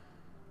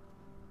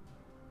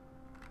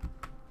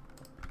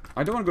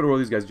 I don't want to go to war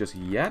with these guys just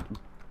yet,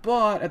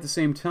 but at the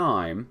same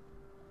time,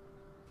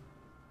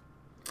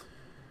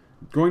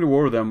 going to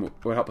war with them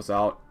would help us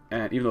out,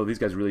 and even though these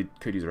guys really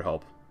could use our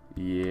help.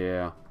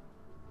 Yeah.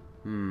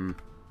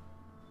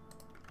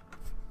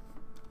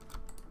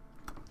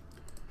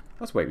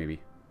 Let's wait, maybe.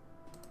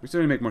 We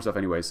still need to make more stuff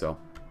anyway, so.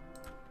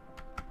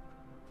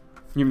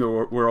 Even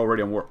though we're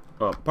already on war,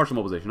 partial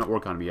mobilization, not war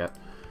economy yet.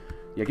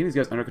 Yeah, getting these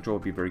guys under control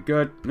would be very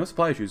good. No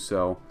supply issues,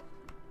 so.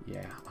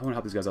 Yeah, I want to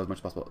help these guys out as much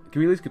as possible. Can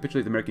we at least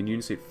capitulate the American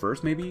Union State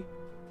first, maybe?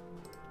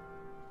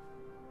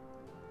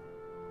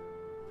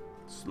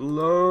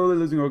 Slowly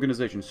losing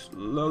organization.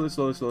 Slowly.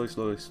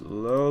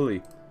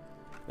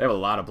 They have a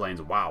lot of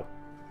planes. Wow.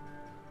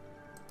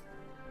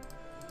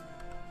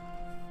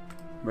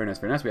 Very nice,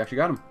 very nice. We actually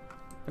got them.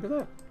 Look at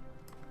that.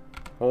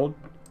 Hold.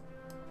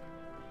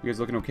 You guys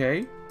looking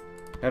okay?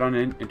 Head on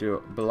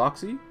into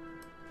Biloxi.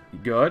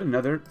 Good.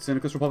 Another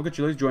Syndicalist Republic of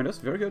Chile has joined us.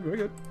 Very good, very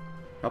good.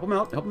 Help them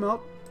out. Help them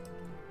out.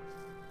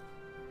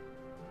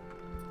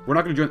 We're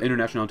not going to join the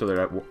Internationale until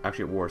they're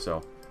actually at war,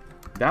 so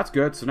that's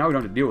good. So now we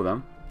don't have to deal with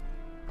them.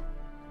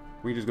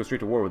 We can just go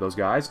straight to war with those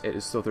guys. It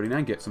is still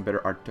 39. Get some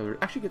better artillery.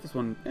 Actually, get this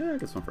one. Get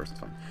this one first. It's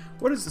fine.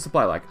 What is the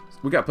supply like?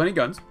 We got plenty of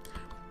guns.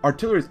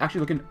 Artillery is actually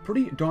looking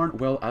pretty darn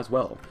well as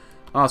well.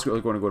 Screw it.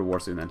 We're going to go to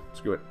war soon then.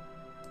 Screw it.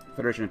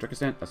 Federation of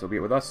Turkestan. So be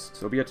it with us.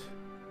 So be it.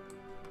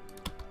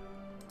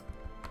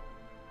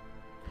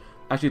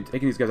 Actually,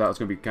 taking these guys out is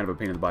going to be kind of a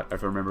pain in the butt,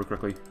 if I remember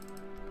correctly.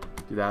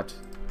 Do that.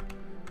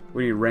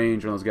 We need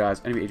range on those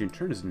guys. Enemy agent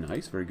turn is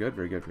nice. Very good,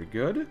 very good, very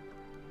good.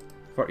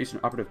 Far Eastern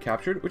operative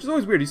captured, which is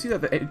always weird. You see that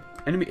the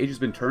enemy agent's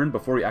been turned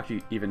before you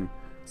actually even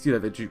see that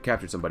they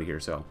captured somebody here,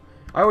 so.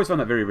 I always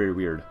found that very, very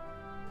weird.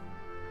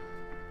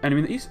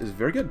 Enemy in the East is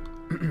very good.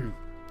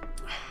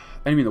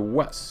 Enemy in the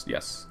West,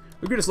 yes.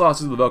 The greatest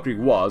losses of the Valkyrie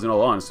was, in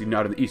all honesty,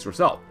 not in the East or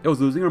South. It was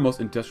losing our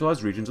most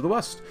industrialized regions of the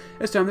West.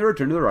 It's time they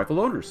return to their rightful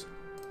owners.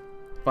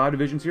 5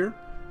 divisions here.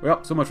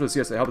 Well, so much for the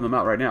CSA helping them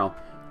out right now.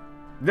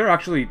 They're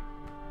actually...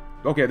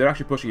 Okay, they're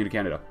actually pushing into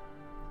Canada.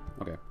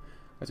 Okay.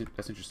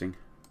 That's interesting.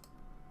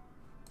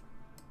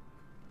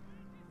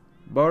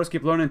 Boris,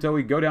 keep learning until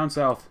we go down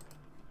south.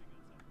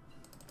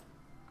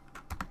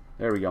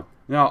 There we go.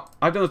 Now,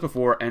 I've done this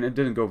before, and it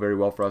didn't go very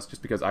well for us,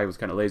 just because I was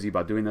kind of lazy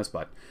about doing this,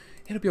 but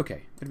it'll be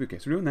okay. It'll be okay.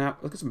 So we're doing that.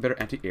 Let's get some better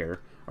anti-air.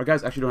 Our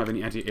guys actually don't have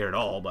any anti-air at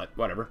all, but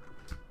whatever.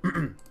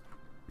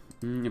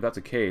 If that's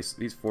the case,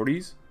 these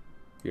 40s...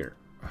 Here.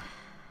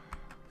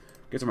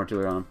 Get some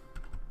artillery on them.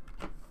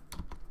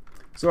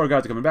 So our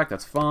guys are coming back.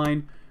 That's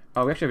fine.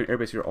 We actually have an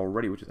airbase here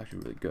already, which is actually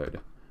really good.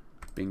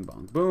 Bing,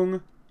 bong,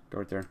 boom. Go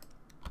right there.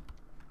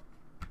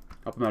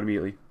 Help them out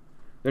immediately.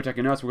 They're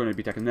attacking us. We're going to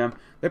be attacking them.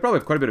 They probably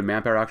have quite a bit of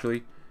manpower,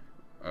 actually.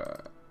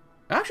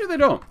 Actually, they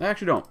don't. They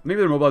actually don't. Maybe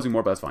they're mobilizing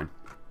more, but that's fine.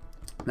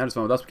 That is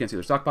fine with us. We can't see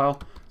their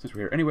stockpile since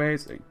we're here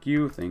anyways. Thank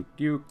you. Thank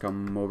you.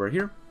 Come over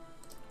here.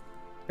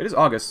 It is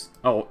August.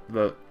 Oh,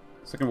 the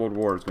Second World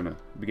War is going to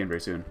begin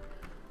very soon.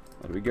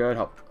 That'll be good.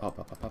 Help, help,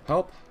 help, help, help,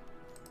 help.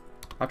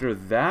 After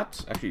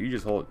that, actually, you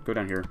just hold. Go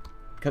down here.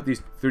 Cut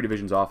these 3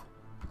 divisions off.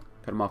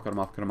 Cut them off, cut them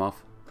off, cut them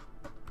off.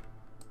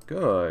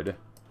 Good.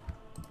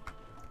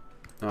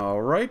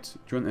 Alright.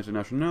 Join the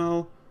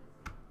Internationale.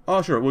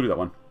 Oh, sure. We'll do that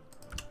one.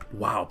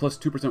 Wow. Plus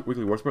 2%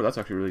 weekly war support. That's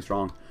actually really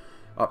strong.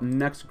 Up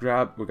next,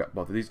 grab. We got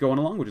both of these going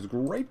along, which is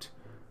great.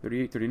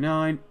 38,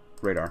 39.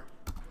 Radar.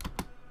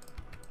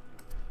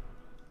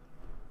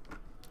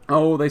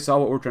 Oh, they saw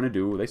what we're trying to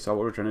do. They saw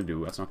what we're trying to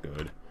do. That's not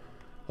good.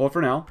 Hold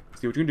for now.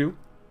 See what you can do.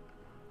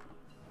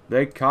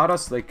 They caught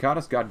us. They caught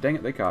us. God dang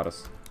it. They caught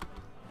us.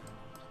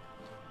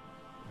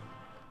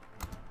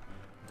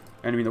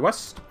 Enemy in the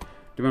west.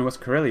 Demand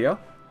West Karelia.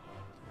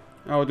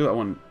 Oh, we'll do that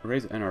one.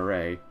 Raise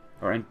NRA.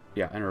 Or,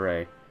 yeah,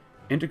 NRA.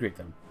 Integrate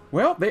them.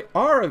 Well, they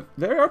are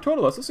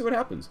totalists. Let's see what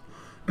happens.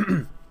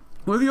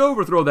 With the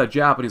overthrow of that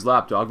Japanese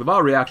lapdog, the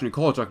vile reaction in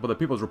Kolchak by the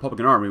People's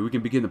Republican Army, we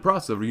can begin the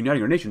process of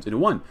reuniting our nations into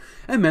one,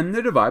 and mend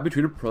the divide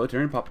between a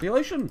proletarian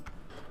population.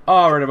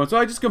 Alright everyone, so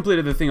I just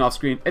completed the thing off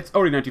screen. It's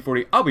already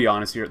 1940. I'll be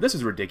honest here, this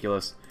is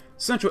ridiculous.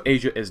 Central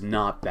Asia is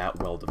not that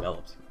well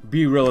developed.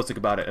 Be realistic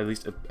about it, at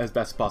least as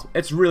best as possible.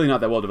 It's really not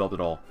that well developed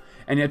at all.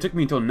 And yet it took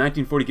me until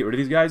 1940 to get rid of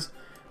these guys.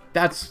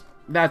 That's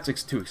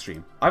too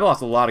extreme. I've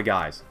lost a lot of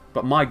guys,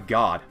 but my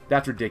god,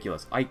 that's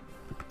ridiculous.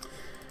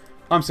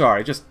 I'm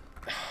sorry,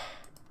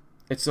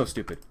 it's so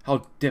stupid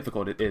how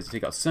difficult it is to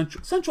take out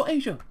Central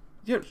Asia.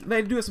 Yeah,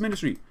 they do have some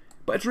industry,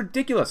 but it's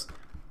ridiculous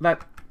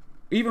that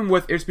even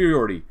with air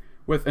superiority,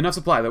 with enough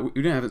supply that we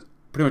didn't have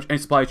pretty much any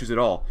supply issues at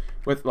all,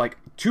 with like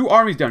 2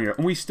 armies down here,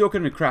 and we still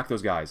couldn't crack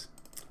those guys.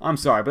 I'm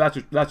sorry, but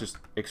that's just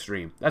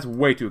extreme. That's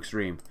way too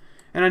extreme.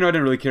 And I know I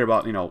didn't really care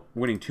about, you know,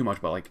 winning too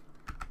much, but like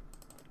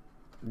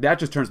that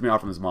just turns me off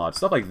from this mod.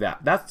 Stuff like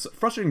that. That's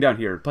frustrating down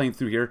here, playing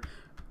through here.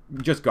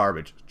 Just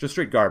garbage. Just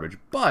straight garbage.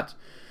 But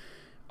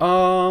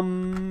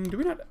do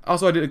we not?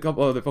 Also, I did a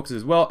couple other focuses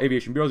as well.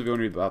 Aviation bureaus. If you want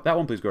to read about that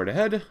one, please go right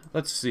ahead.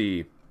 Let's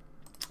see.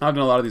 I've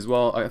done a lot of these.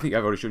 Well, I think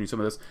I've already shown you some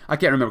of this. I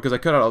can't remember because I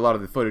cut out a lot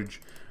of the footage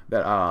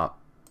that I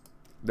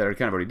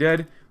kind of already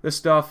did. This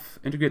stuff.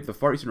 Integrate the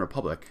Far Eastern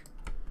Republic.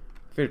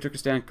 Fate of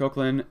Turkestan,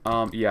 Coquelin.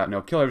 Yeah,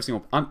 no, kill every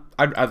single.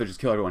 I'd rather just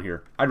kill everyone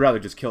here. I'd rather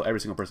just kill every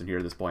single person here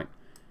at this point.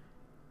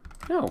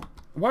 No.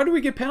 Why do we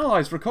get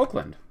penalized for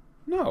Coquelin?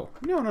 No.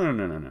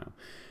 No.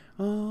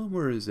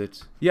 Where is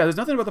it? Yeah, there's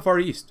nothing about the Far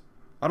East.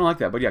 I don't like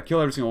that, but yeah,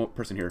 kill every single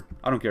person here.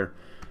 I don't care.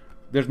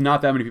 There's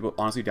not that many people,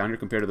 honestly, down here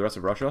compared to the rest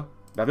of Russia.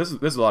 Now, this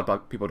is a lot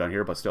of people down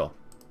here, but still.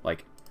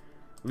 Like,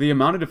 the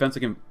amount of defense I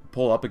can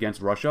pull up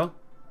against Russia.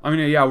 I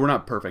mean, yeah, we're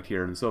not perfect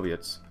here in the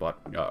Soviets, but,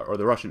 or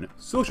the Russian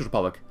Socialist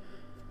Republic.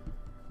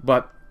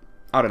 But,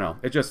 I don't know.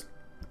 It's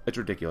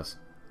ridiculous.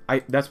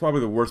 That's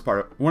probably the worst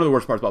part, one of the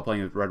worst parts about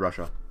playing Red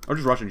Russia. Or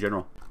just Russia in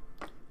general.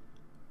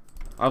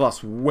 I've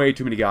lost way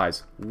too many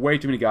guys. Way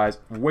too many guys.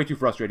 Way too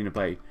frustrating to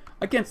play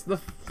against the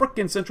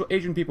frickin' Central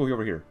Asian people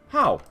over here.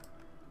 How?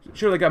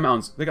 Sure, they got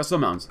mountains. They got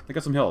some mountains. They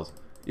got some hills.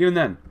 Even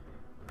then,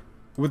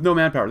 with no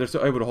manpower, they're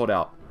still able to hold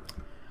out.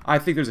 I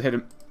think there's a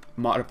hidden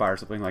modifier or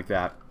something like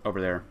that over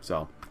there.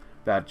 So,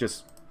 that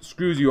just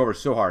screws you over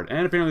so hard.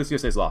 And apparently the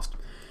CSA's lost.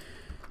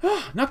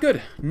 Not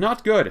good.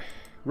 Not good.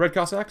 Red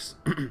Cossacks.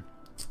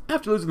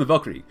 After losing the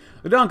Valkyrie,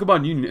 the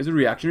Don-Kaban Union is a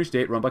reactionary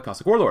state run by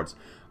Cossack warlords.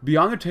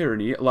 Beyond their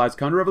tyranny lies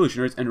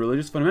counter-revolutionaries and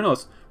religious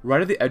fundamentalists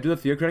right at the edge of the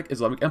theocratic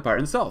Islamic Empire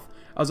in the south.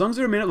 As long as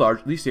they remain at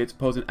large, these states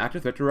pose an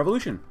active threat to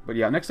revolution. But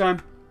yeah, next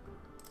time,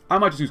 I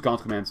might just use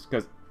console commands,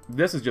 because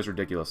this is just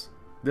ridiculous.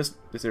 This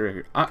area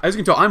here. As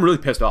you can tell, I'm really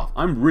pissed off.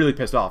 I'm really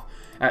pissed off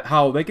at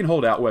how they can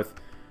hold out with,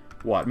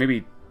 what,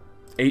 maybe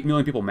 8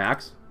 million people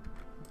max?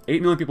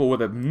 8 million people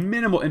with a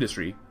minimal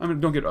industry. I mean,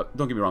 don't get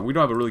me wrong. We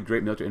don't have a really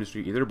great military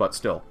industry either, but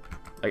still.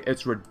 Like,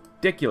 it's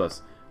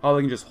ridiculous how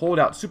they can just hold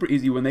out super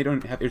easy when they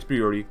don't have air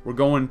superiority. We're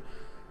going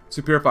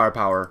superior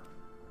firepower.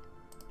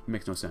 It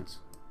makes no sense.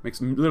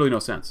 Makes literally no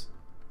sense.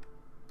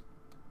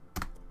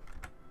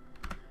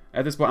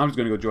 At this point, I'm just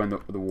going to go join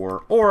the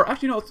war. Or,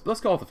 actually, no,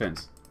 let's call off the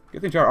Finns.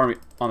 Get the entire army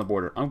on the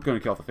border. I'm going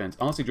to kill off the Finns.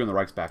 Unless they join the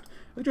Reichspakt.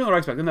 If they join the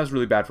Reichspakt, then that's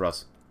really bad for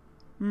us.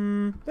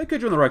 They could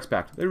join the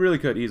Reichspakt. They really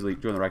could easily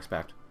join the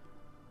Reichspakt.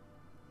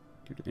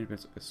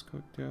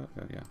 Yeah.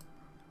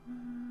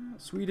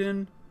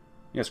 Sweden.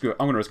 Yeah, screw it.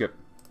 I'm going to risk it.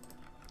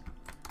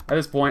 At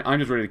this point, I'm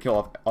just ready to kill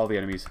off all the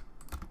enemies.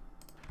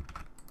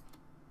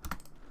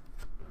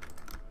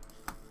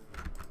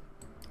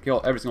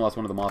 Kill every single last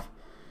one of them off.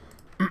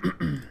 Let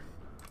me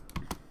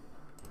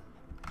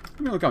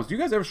know in the comments. Do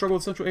you guys ever struggle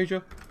with Central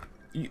Asia?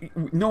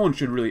 No one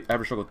should really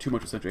ever struggle too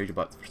much with Central Asia,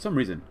 but for some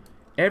reason,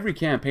 every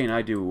campaign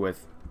I do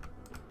with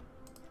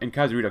in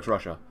Kaiserredux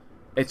Russia,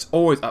 it's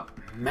always a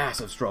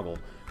massive struggle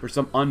for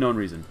some unknown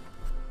reason.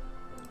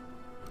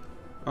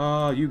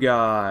 You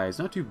guys,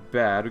 not too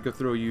bad. We could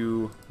throw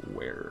you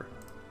where?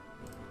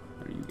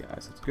 Where are you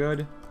guys? That's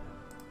good.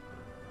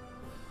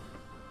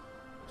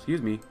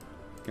 Excuse me.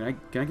 Can I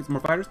get some more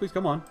fighters, please?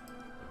 Come on.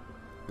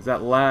 It's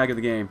that lag of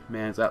the game.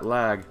 Man, it's that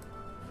lag.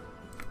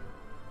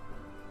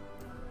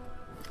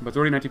 But it's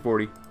already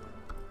 1940.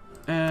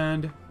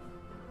 And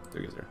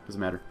there he goes there. Doesn't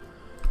matter.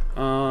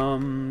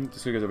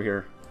 Just so he goes over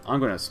here. I'm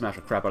going to smash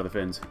the crap out of the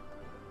Finns.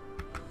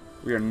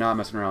 We are not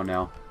messing around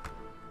now.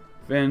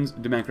 Finns,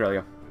 demand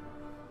Karelia.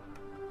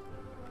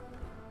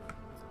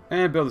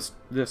 And build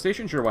the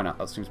station? Sure, why not?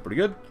 That seems pretty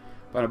good.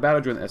 But a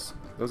battle join this.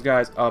 Those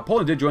guys.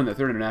 Poland did join the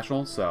Third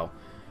International, so.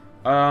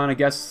 And I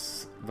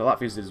guess the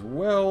Latvians did as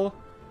well.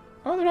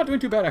 Oh, they're not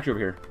doing too bad actually over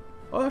here.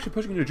 Oh, they're actually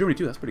pushing into Germany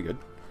too. That's pretty good.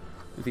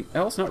 Anything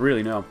else? Not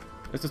really, no.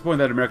 It's disappointing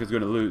that America's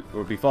going to lose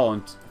or be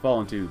fallen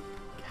to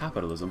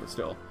capitalism, but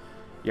still.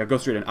 Yeah, go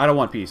straight in. I don't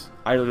want peace.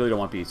 I really don't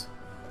want peace.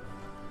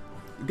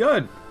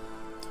 Good.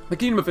 The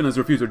Kingdom of Finland has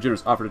refused our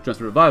generous offer to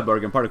transfer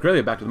Viborg and part of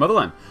Karelia back to the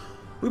motherland.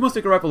 We must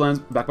take our rightful lands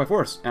back by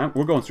force. And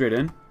we're going straight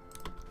in.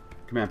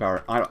 Command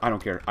power. I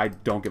don't care. I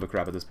don't give a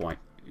crap at this point.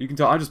 You can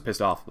tell I'm just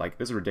pissed off. Like,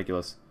 this is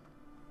ridiculous.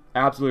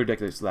 Absolutely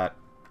ridiculous that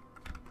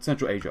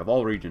Central Asia, of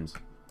all regions,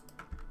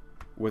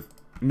 with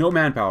no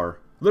manpower,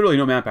 literally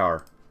no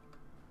manpower,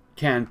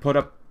 can put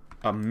up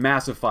a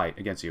massive fight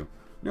against you.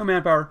 No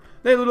manpower.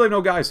 They literally have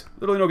no guys.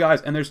 Literally no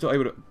guys. And they're still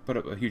able to put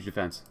up a huge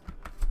defense.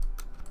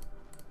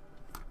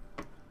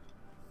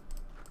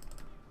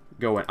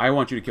 Go in. I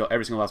want you to kill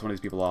every single last one of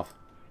these people off.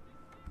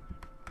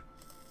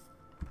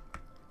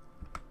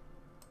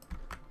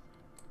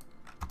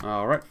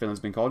 Alright,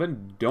 Finland's been called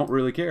in. Don't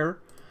really care.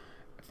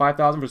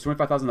 5,000 versus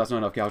 25,000, that's not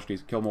enough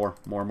casualties. Kill more.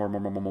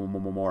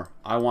 More.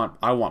 I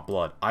want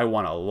blood. I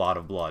want a lot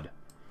of blood.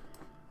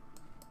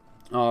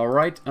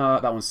 Alright,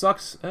 that one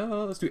sucks.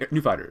 Let's do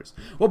new fighters.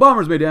 While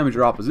bombers may damage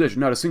our opposition,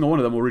 not a single one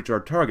of them will reach our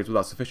targets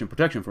without sufficient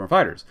protection from our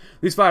fighters.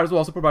 These fighters will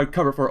also provide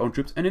cover for our own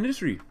troops and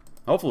industry.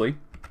 Hopefully.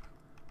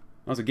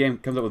 Once a game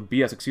comes up with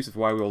BS excuses for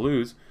why we will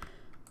lose.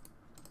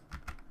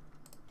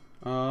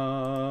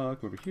 Come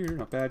over here,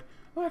 not bad.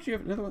 Oh, actually, you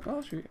have another one. Oh,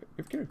 actually, you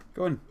have carried.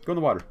 Go in the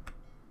water.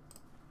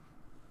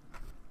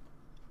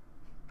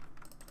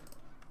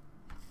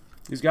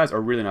 These guys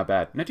are really not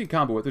bad. 19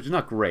 combo width, which is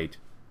not great.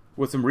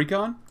 With some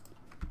recon.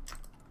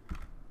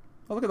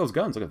 Oh, look at those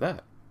guns. Look at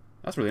that.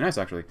 That's really nice,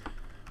 actually.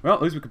 Well,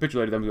 at least we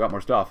capitulated them. We got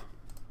more stuff.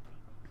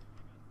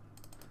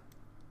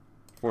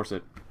 Force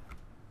it.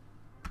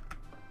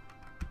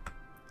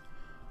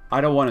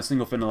 I don't want a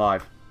single Finn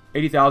alive.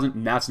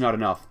 80,000, that's not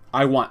enough.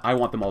 I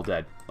want them all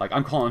dead. Like,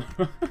 I'm calling...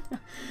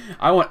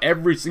 I want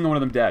every single one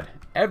of them dead.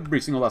 Every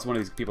single last one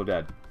of these people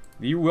dead.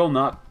 You will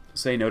not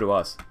say no to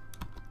us.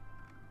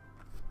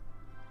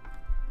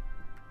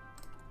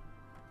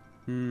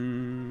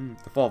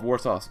 The fall of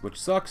Warsaw, which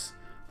sucks.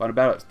 But in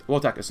battle, we'll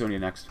attack Estonia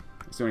next.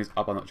 Estonia's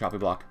up on the choppy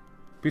block.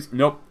 Peace.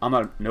 Nope. I'm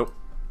not. Nope.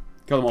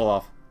 Kill them all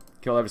off.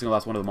 Kill every single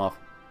last one of them off.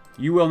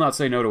 You will not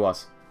say no to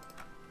us.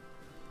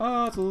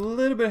 It's a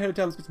little bit ahead of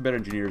time. Let's get some better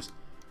engineers.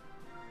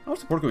 How much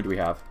support equipment do we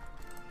have?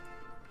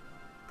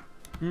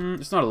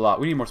 It's not a lot.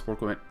 We need more support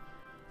equipment.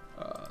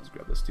 Let's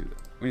grab this too.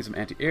 We need some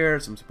anti-air,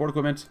 some support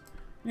equipment.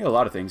 We need a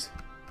lot of things.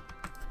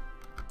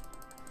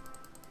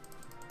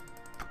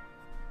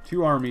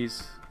 2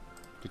 armies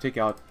to take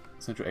out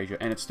Central Asia,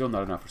 and it's still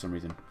not enough for some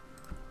reason.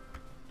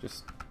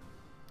 Just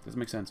doesn't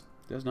make sense.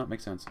 Does not make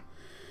sense.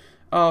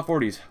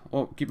 40s.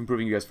 Well, keep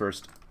improving you guys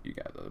first. You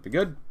guys, that'll be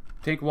good.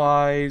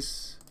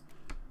 Tank-wise,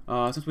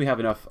 since we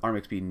have enough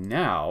arm XP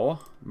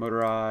now,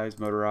 motorized,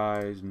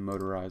 and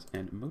motorized.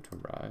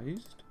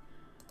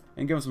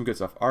 And give them some good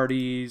stuff.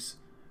 Arties,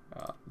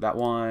 that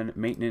one,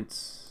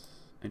 maintenance,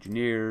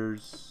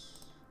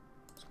 engineers,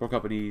 support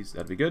companies,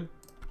 that'd be good.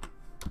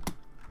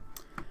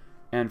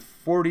 And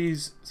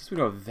 40s, since we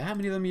don't have that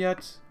many of them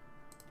yet,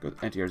 go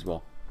with anti-air as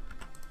well.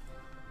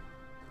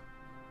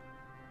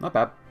 Not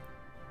bad.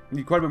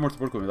 Need quite a bit more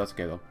support equipment, that's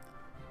okay though.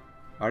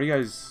 Are you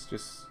guys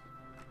just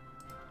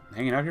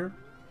hanging out here?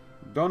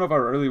 Don't know if I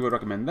really would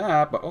recommend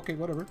that, but okay,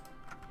 whatever.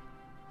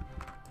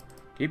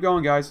 Keep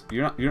going, guys.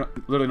 You're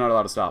literally not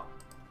allowed to stop.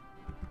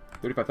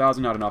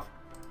 35,000, not enough.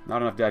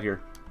 Not enough dead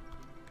here.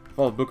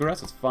 Fall of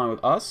Bucharest, that's fine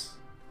with us.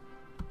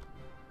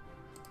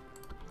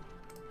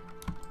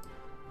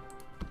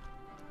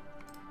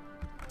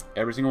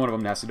 Every single one of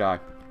them has to die.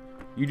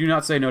 You do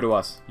not say no to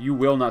us. You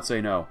will not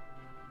say no.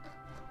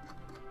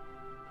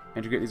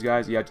 Integrate these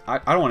guys? Yeah, I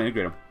don't want to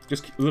integrate them.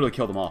 Just literally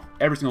kill them all.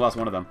 Every single last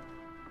one of them.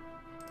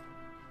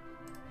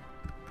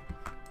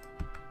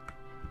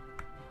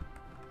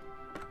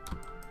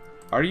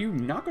 Are you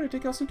not going to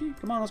take Helsinki?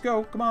 Come on, let's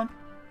go. Come on.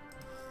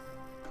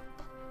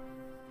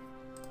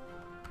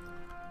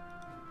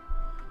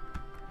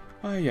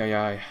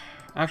 Ay.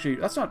 Actually,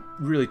 that's not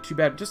really too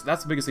bad. Just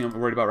that's the biggest thing I'm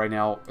worried about right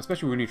now,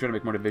 especially when you try to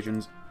make more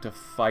divisions to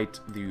fight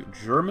the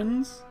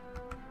Germans.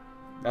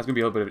 That's going to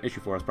be a little bit of an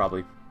issue for us,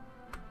 probably.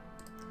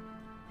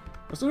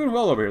 We're still doing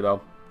well over here,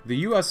 though.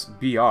 The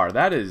USBR,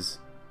 that is...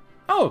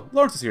 Oh,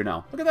 Lawrence is here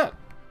now. Look at that.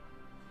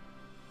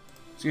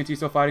 CNT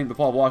still fighting. The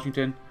fall of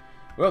Washington.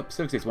 Well,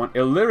 Pacific States won.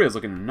 Illyria's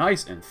looking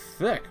nice and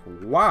thick.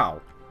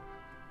 Wow.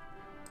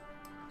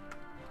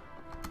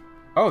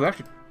 Oh, they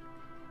actually...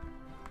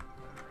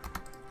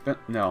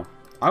 No.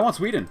 I want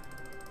Sweden.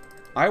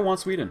 I want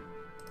Sweden.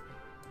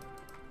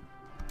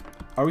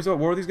 Are we still at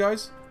war with these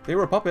guys? They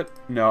were a puppet.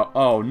 No.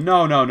 Oh,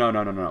 no, no, no,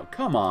 no, no, no.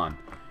 Come on.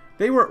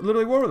 They were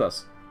literally at war with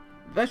us.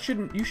 That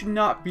shouldn't... You should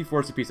not be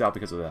forced to peace out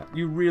because of that.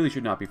 You really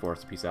should not be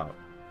forced to peace out.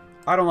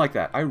 I don't like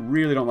that. I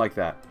really don't like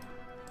that.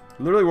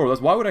 Literally war with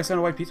us. Why would I sign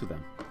a white peace with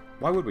them?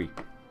 Why would we?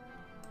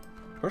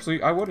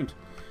 Personally, I wouldn't.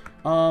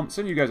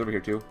 Send you guys over here,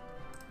 too.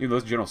 Even though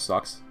this general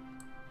sucks.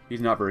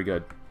 He's not very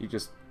good. He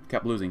just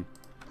kept losing.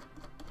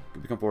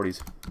 Could become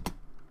 40s.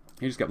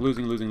 He just kept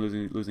losing, losing,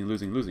 losing, losing,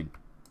 losing, losing.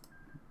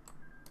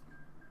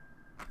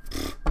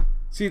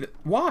 See,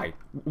 why?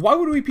 Why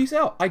would we peace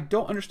out? I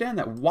don't understand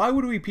that. Why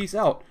would we peace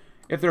out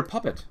if they're a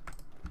puppet?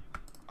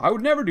 I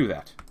would never do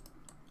that.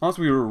 Unless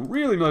we were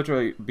really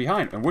militarily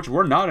behind, and which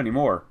we're not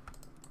anymore.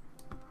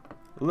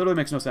 It literally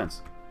makes no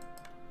sense.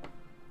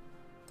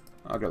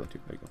 I'll grab that too.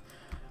 There you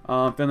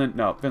go. Finland,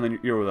 no. Finland,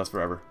 you're with us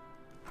forever.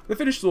 The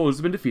Finnish soldiers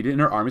have been defeated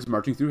and our armies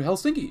marching through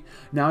Helsinki.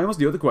 Now we must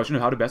deal with the question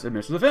of how to best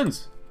administer the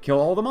Finns. Kill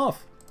all of them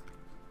off.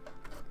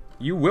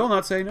 You will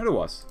not say no to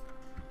us.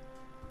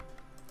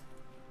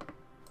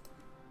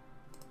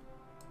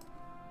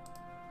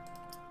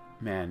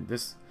 Man,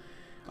 this...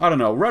 I don't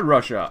know. Red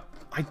Russia,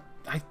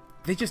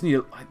 they just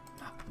need...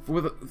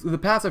 with the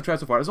paths I've tried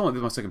so far, it's only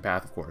my second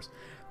path, of course.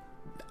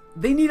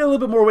 They need a little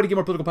bit more way to get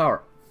more political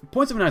power.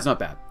 0.79 is not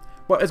bad.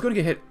 But it's going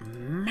to get hit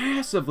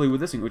massively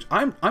with this thing, which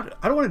I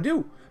don't want to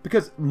do.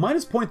 Because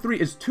minus 0.3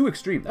 is too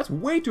extreme. That's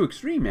way too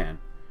extreme, man.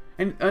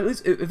 And at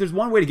least if there's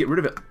one way to get rid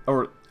of it,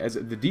 or as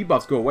the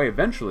debuffs go away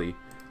eventually,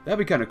 that'd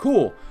be kind of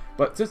cool.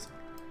 But since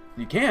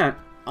you can't,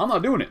 I'm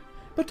not doing it.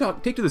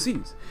 But take to the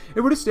seas.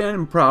 If we're to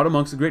stand proud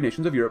amongst the great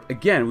nations of Europe,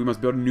 again, we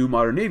must build a new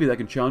modern navy that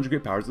can challenge the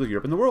great powers of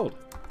Europe and the world.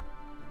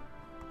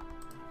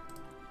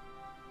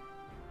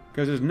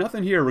 Because there's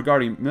nothing here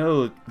regarding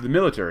the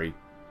military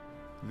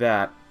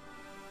that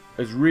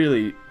is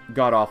really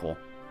god-awful.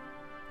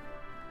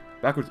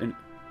 Backwards in...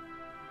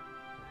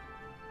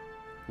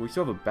 We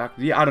still have a back...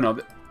 Yeah, I don't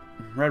know.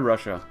 Red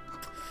Russia.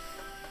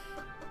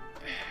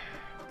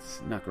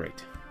 It's not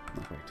great.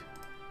 Not great.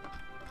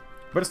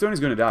 But Estonia's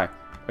going to die.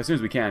 As soon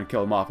as we can,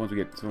 kill them off once we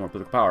get some more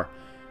political power.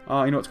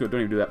 You know what's good?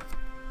 Don't even do that.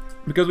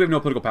 Because we have no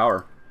political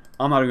power,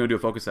 I'm not even going to do a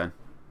focus then.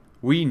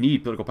 We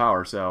need political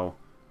power, so...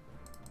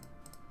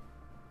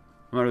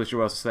 I'm not really sure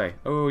what else to say.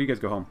 Oh, you guys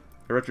go home.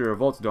 The retro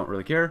revolts don't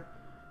really care.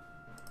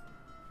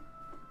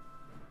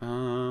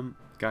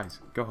 Guys,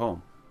 go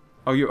home.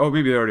 Oh,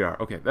 maybe they already are.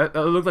 Okay, that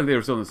looked like they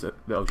were still in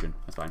the ocean.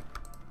 That's fine.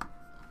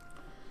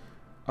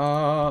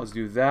 Let's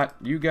do that.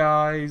 You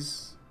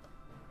guys...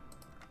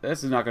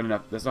 This is not good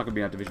enough. That's not going to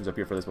be enough divisions up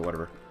here for this, but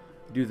whatever.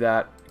 Do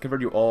that. Convert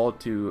you all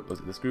to... Was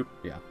it this group?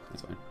 Yeah,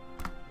 that's fine.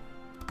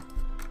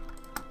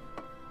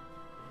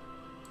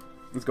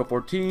 Let's go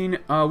 14.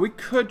 We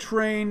could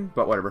train,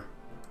 but whatever.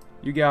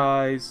 You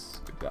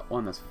guys... Got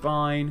one, that's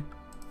fine.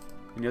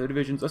 Any other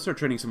divisions? Let's start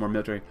training some more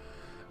military.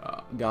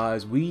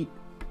 Guys,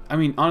 I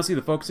mean, honestly,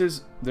 the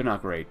focuses, they're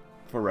not great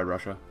for Red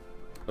Russia.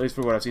 At least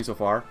for what I've seen so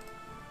far.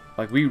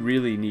 Like, we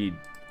really need,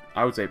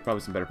 I would say,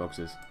 probably some better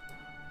focuses.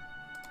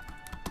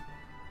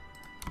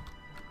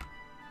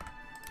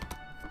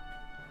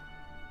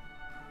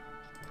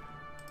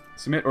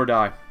 Submit or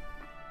die.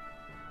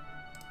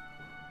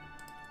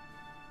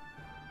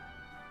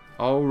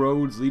 All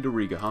roads lead to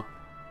Riga, huh?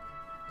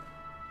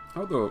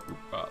 How the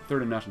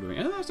Third International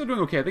doing? They're still doing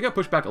okay. They got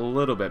pushed back a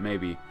little bit,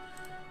 maybe.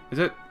 Is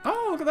it?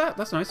 Oh, look at that.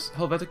 That's nice.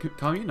 Helvetic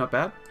Commune, not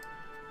bad.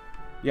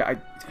 Yeah,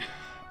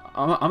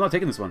 I'm not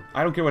taking this one.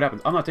 I don't care what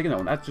happens. I'm not taking that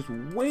one. That's just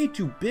way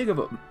too big of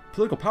a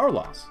political power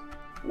loss.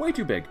 Way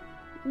too big.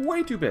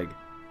 Way too big.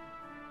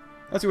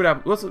 Let's see what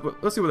happens.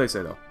 Let's see what they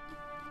say, though.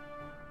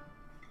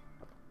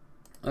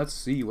 Let's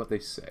see what they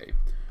say.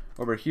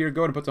 Over here,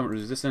 go ahead and put some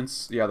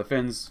resistance. Yeah, the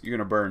Finns, you're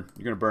going to burn.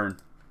 You're going to burn.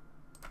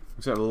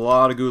 We have a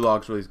lot of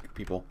gulags for these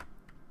people.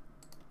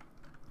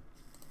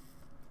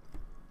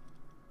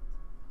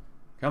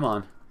 Come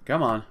on.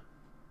 Come on.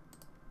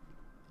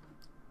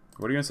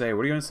 What are you going to say?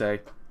 What are you going to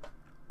say?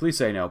 Please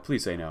say no.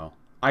 Please say no.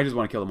 I just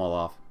want to kill them all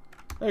off.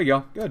 There you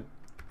go. Good.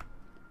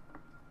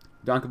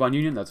 Donkoban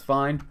Union, that's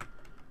fine.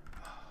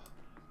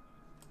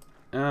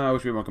 I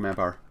wish we had more command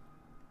power.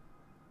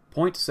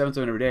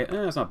 0.77 every day.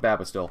 That's not bad,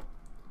 but still.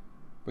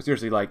 But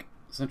seriously, like,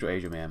 Central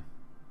Asia, man.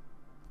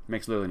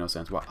 Makes literally no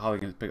sense. How are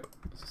they going to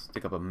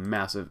stick up a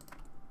massive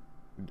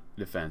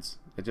defense?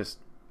 It just...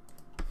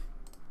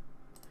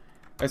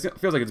 It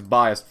feels like it's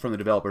biased from the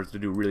developers to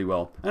do really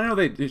well. I know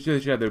they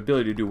should have the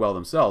ability to do well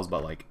themselves,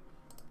 but, like...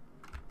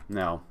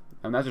 No.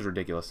 I mean, that's just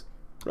ridiculous.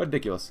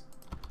 Ridiculous.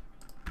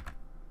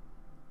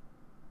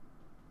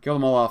 Kill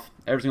them all off.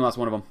 Every single last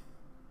one of them.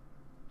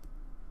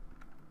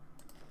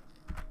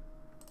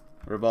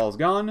 Revol's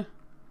gone.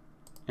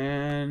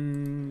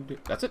 And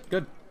that's it.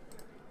 Good.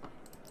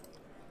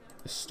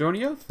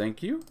 Estonia,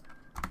 thank you.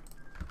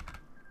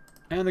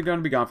 And they're going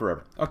to be gone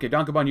forever. Okay,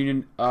 Donkoban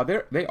Union,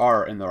 they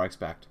are in the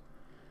Reichspakt.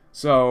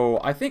 So,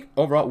 I think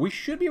overall we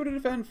should be able to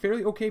defend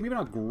fairly okay. Maybe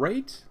not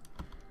great.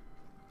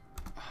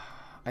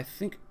 I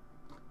think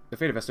the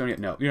fate of Estonia,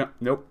 no. You know,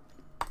 nope.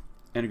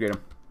 Integrate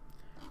them.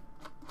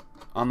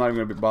 I'm not even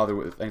going to bother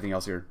with anything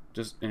else here.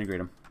 Just integrate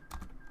them.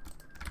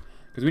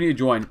 Because we need to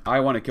join. I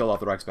want to kill off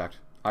the Reichspakt.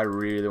 I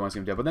really want to see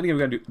them dead. But then again,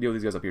 we got to deal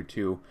with these guys up here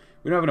too.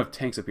 We don't have enough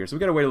tanks up here, so we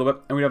got to wait a little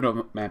bit, and we don't have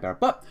enough manpower.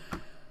 But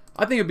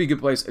I think it'd be a good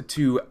place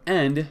to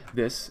end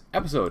this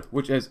episode,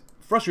 which has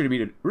frustrated me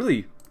to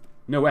really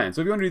no end.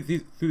 So if you want to do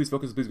through these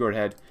focuses, please go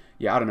ahead.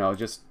 Yeah, I don't know,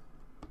 just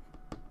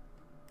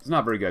it's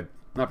not very good.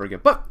 Not very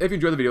good. But if you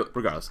enjoyed the video,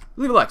 regardless,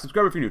 leave a like,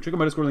 subscribe if you're new, check out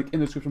my Discord link in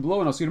the description below,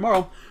 and I'll see you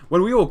tomorrow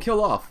when we will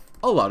kill off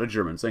a lot of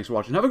Germans. Thanks for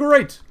watching. Have a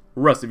great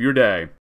rest of your day.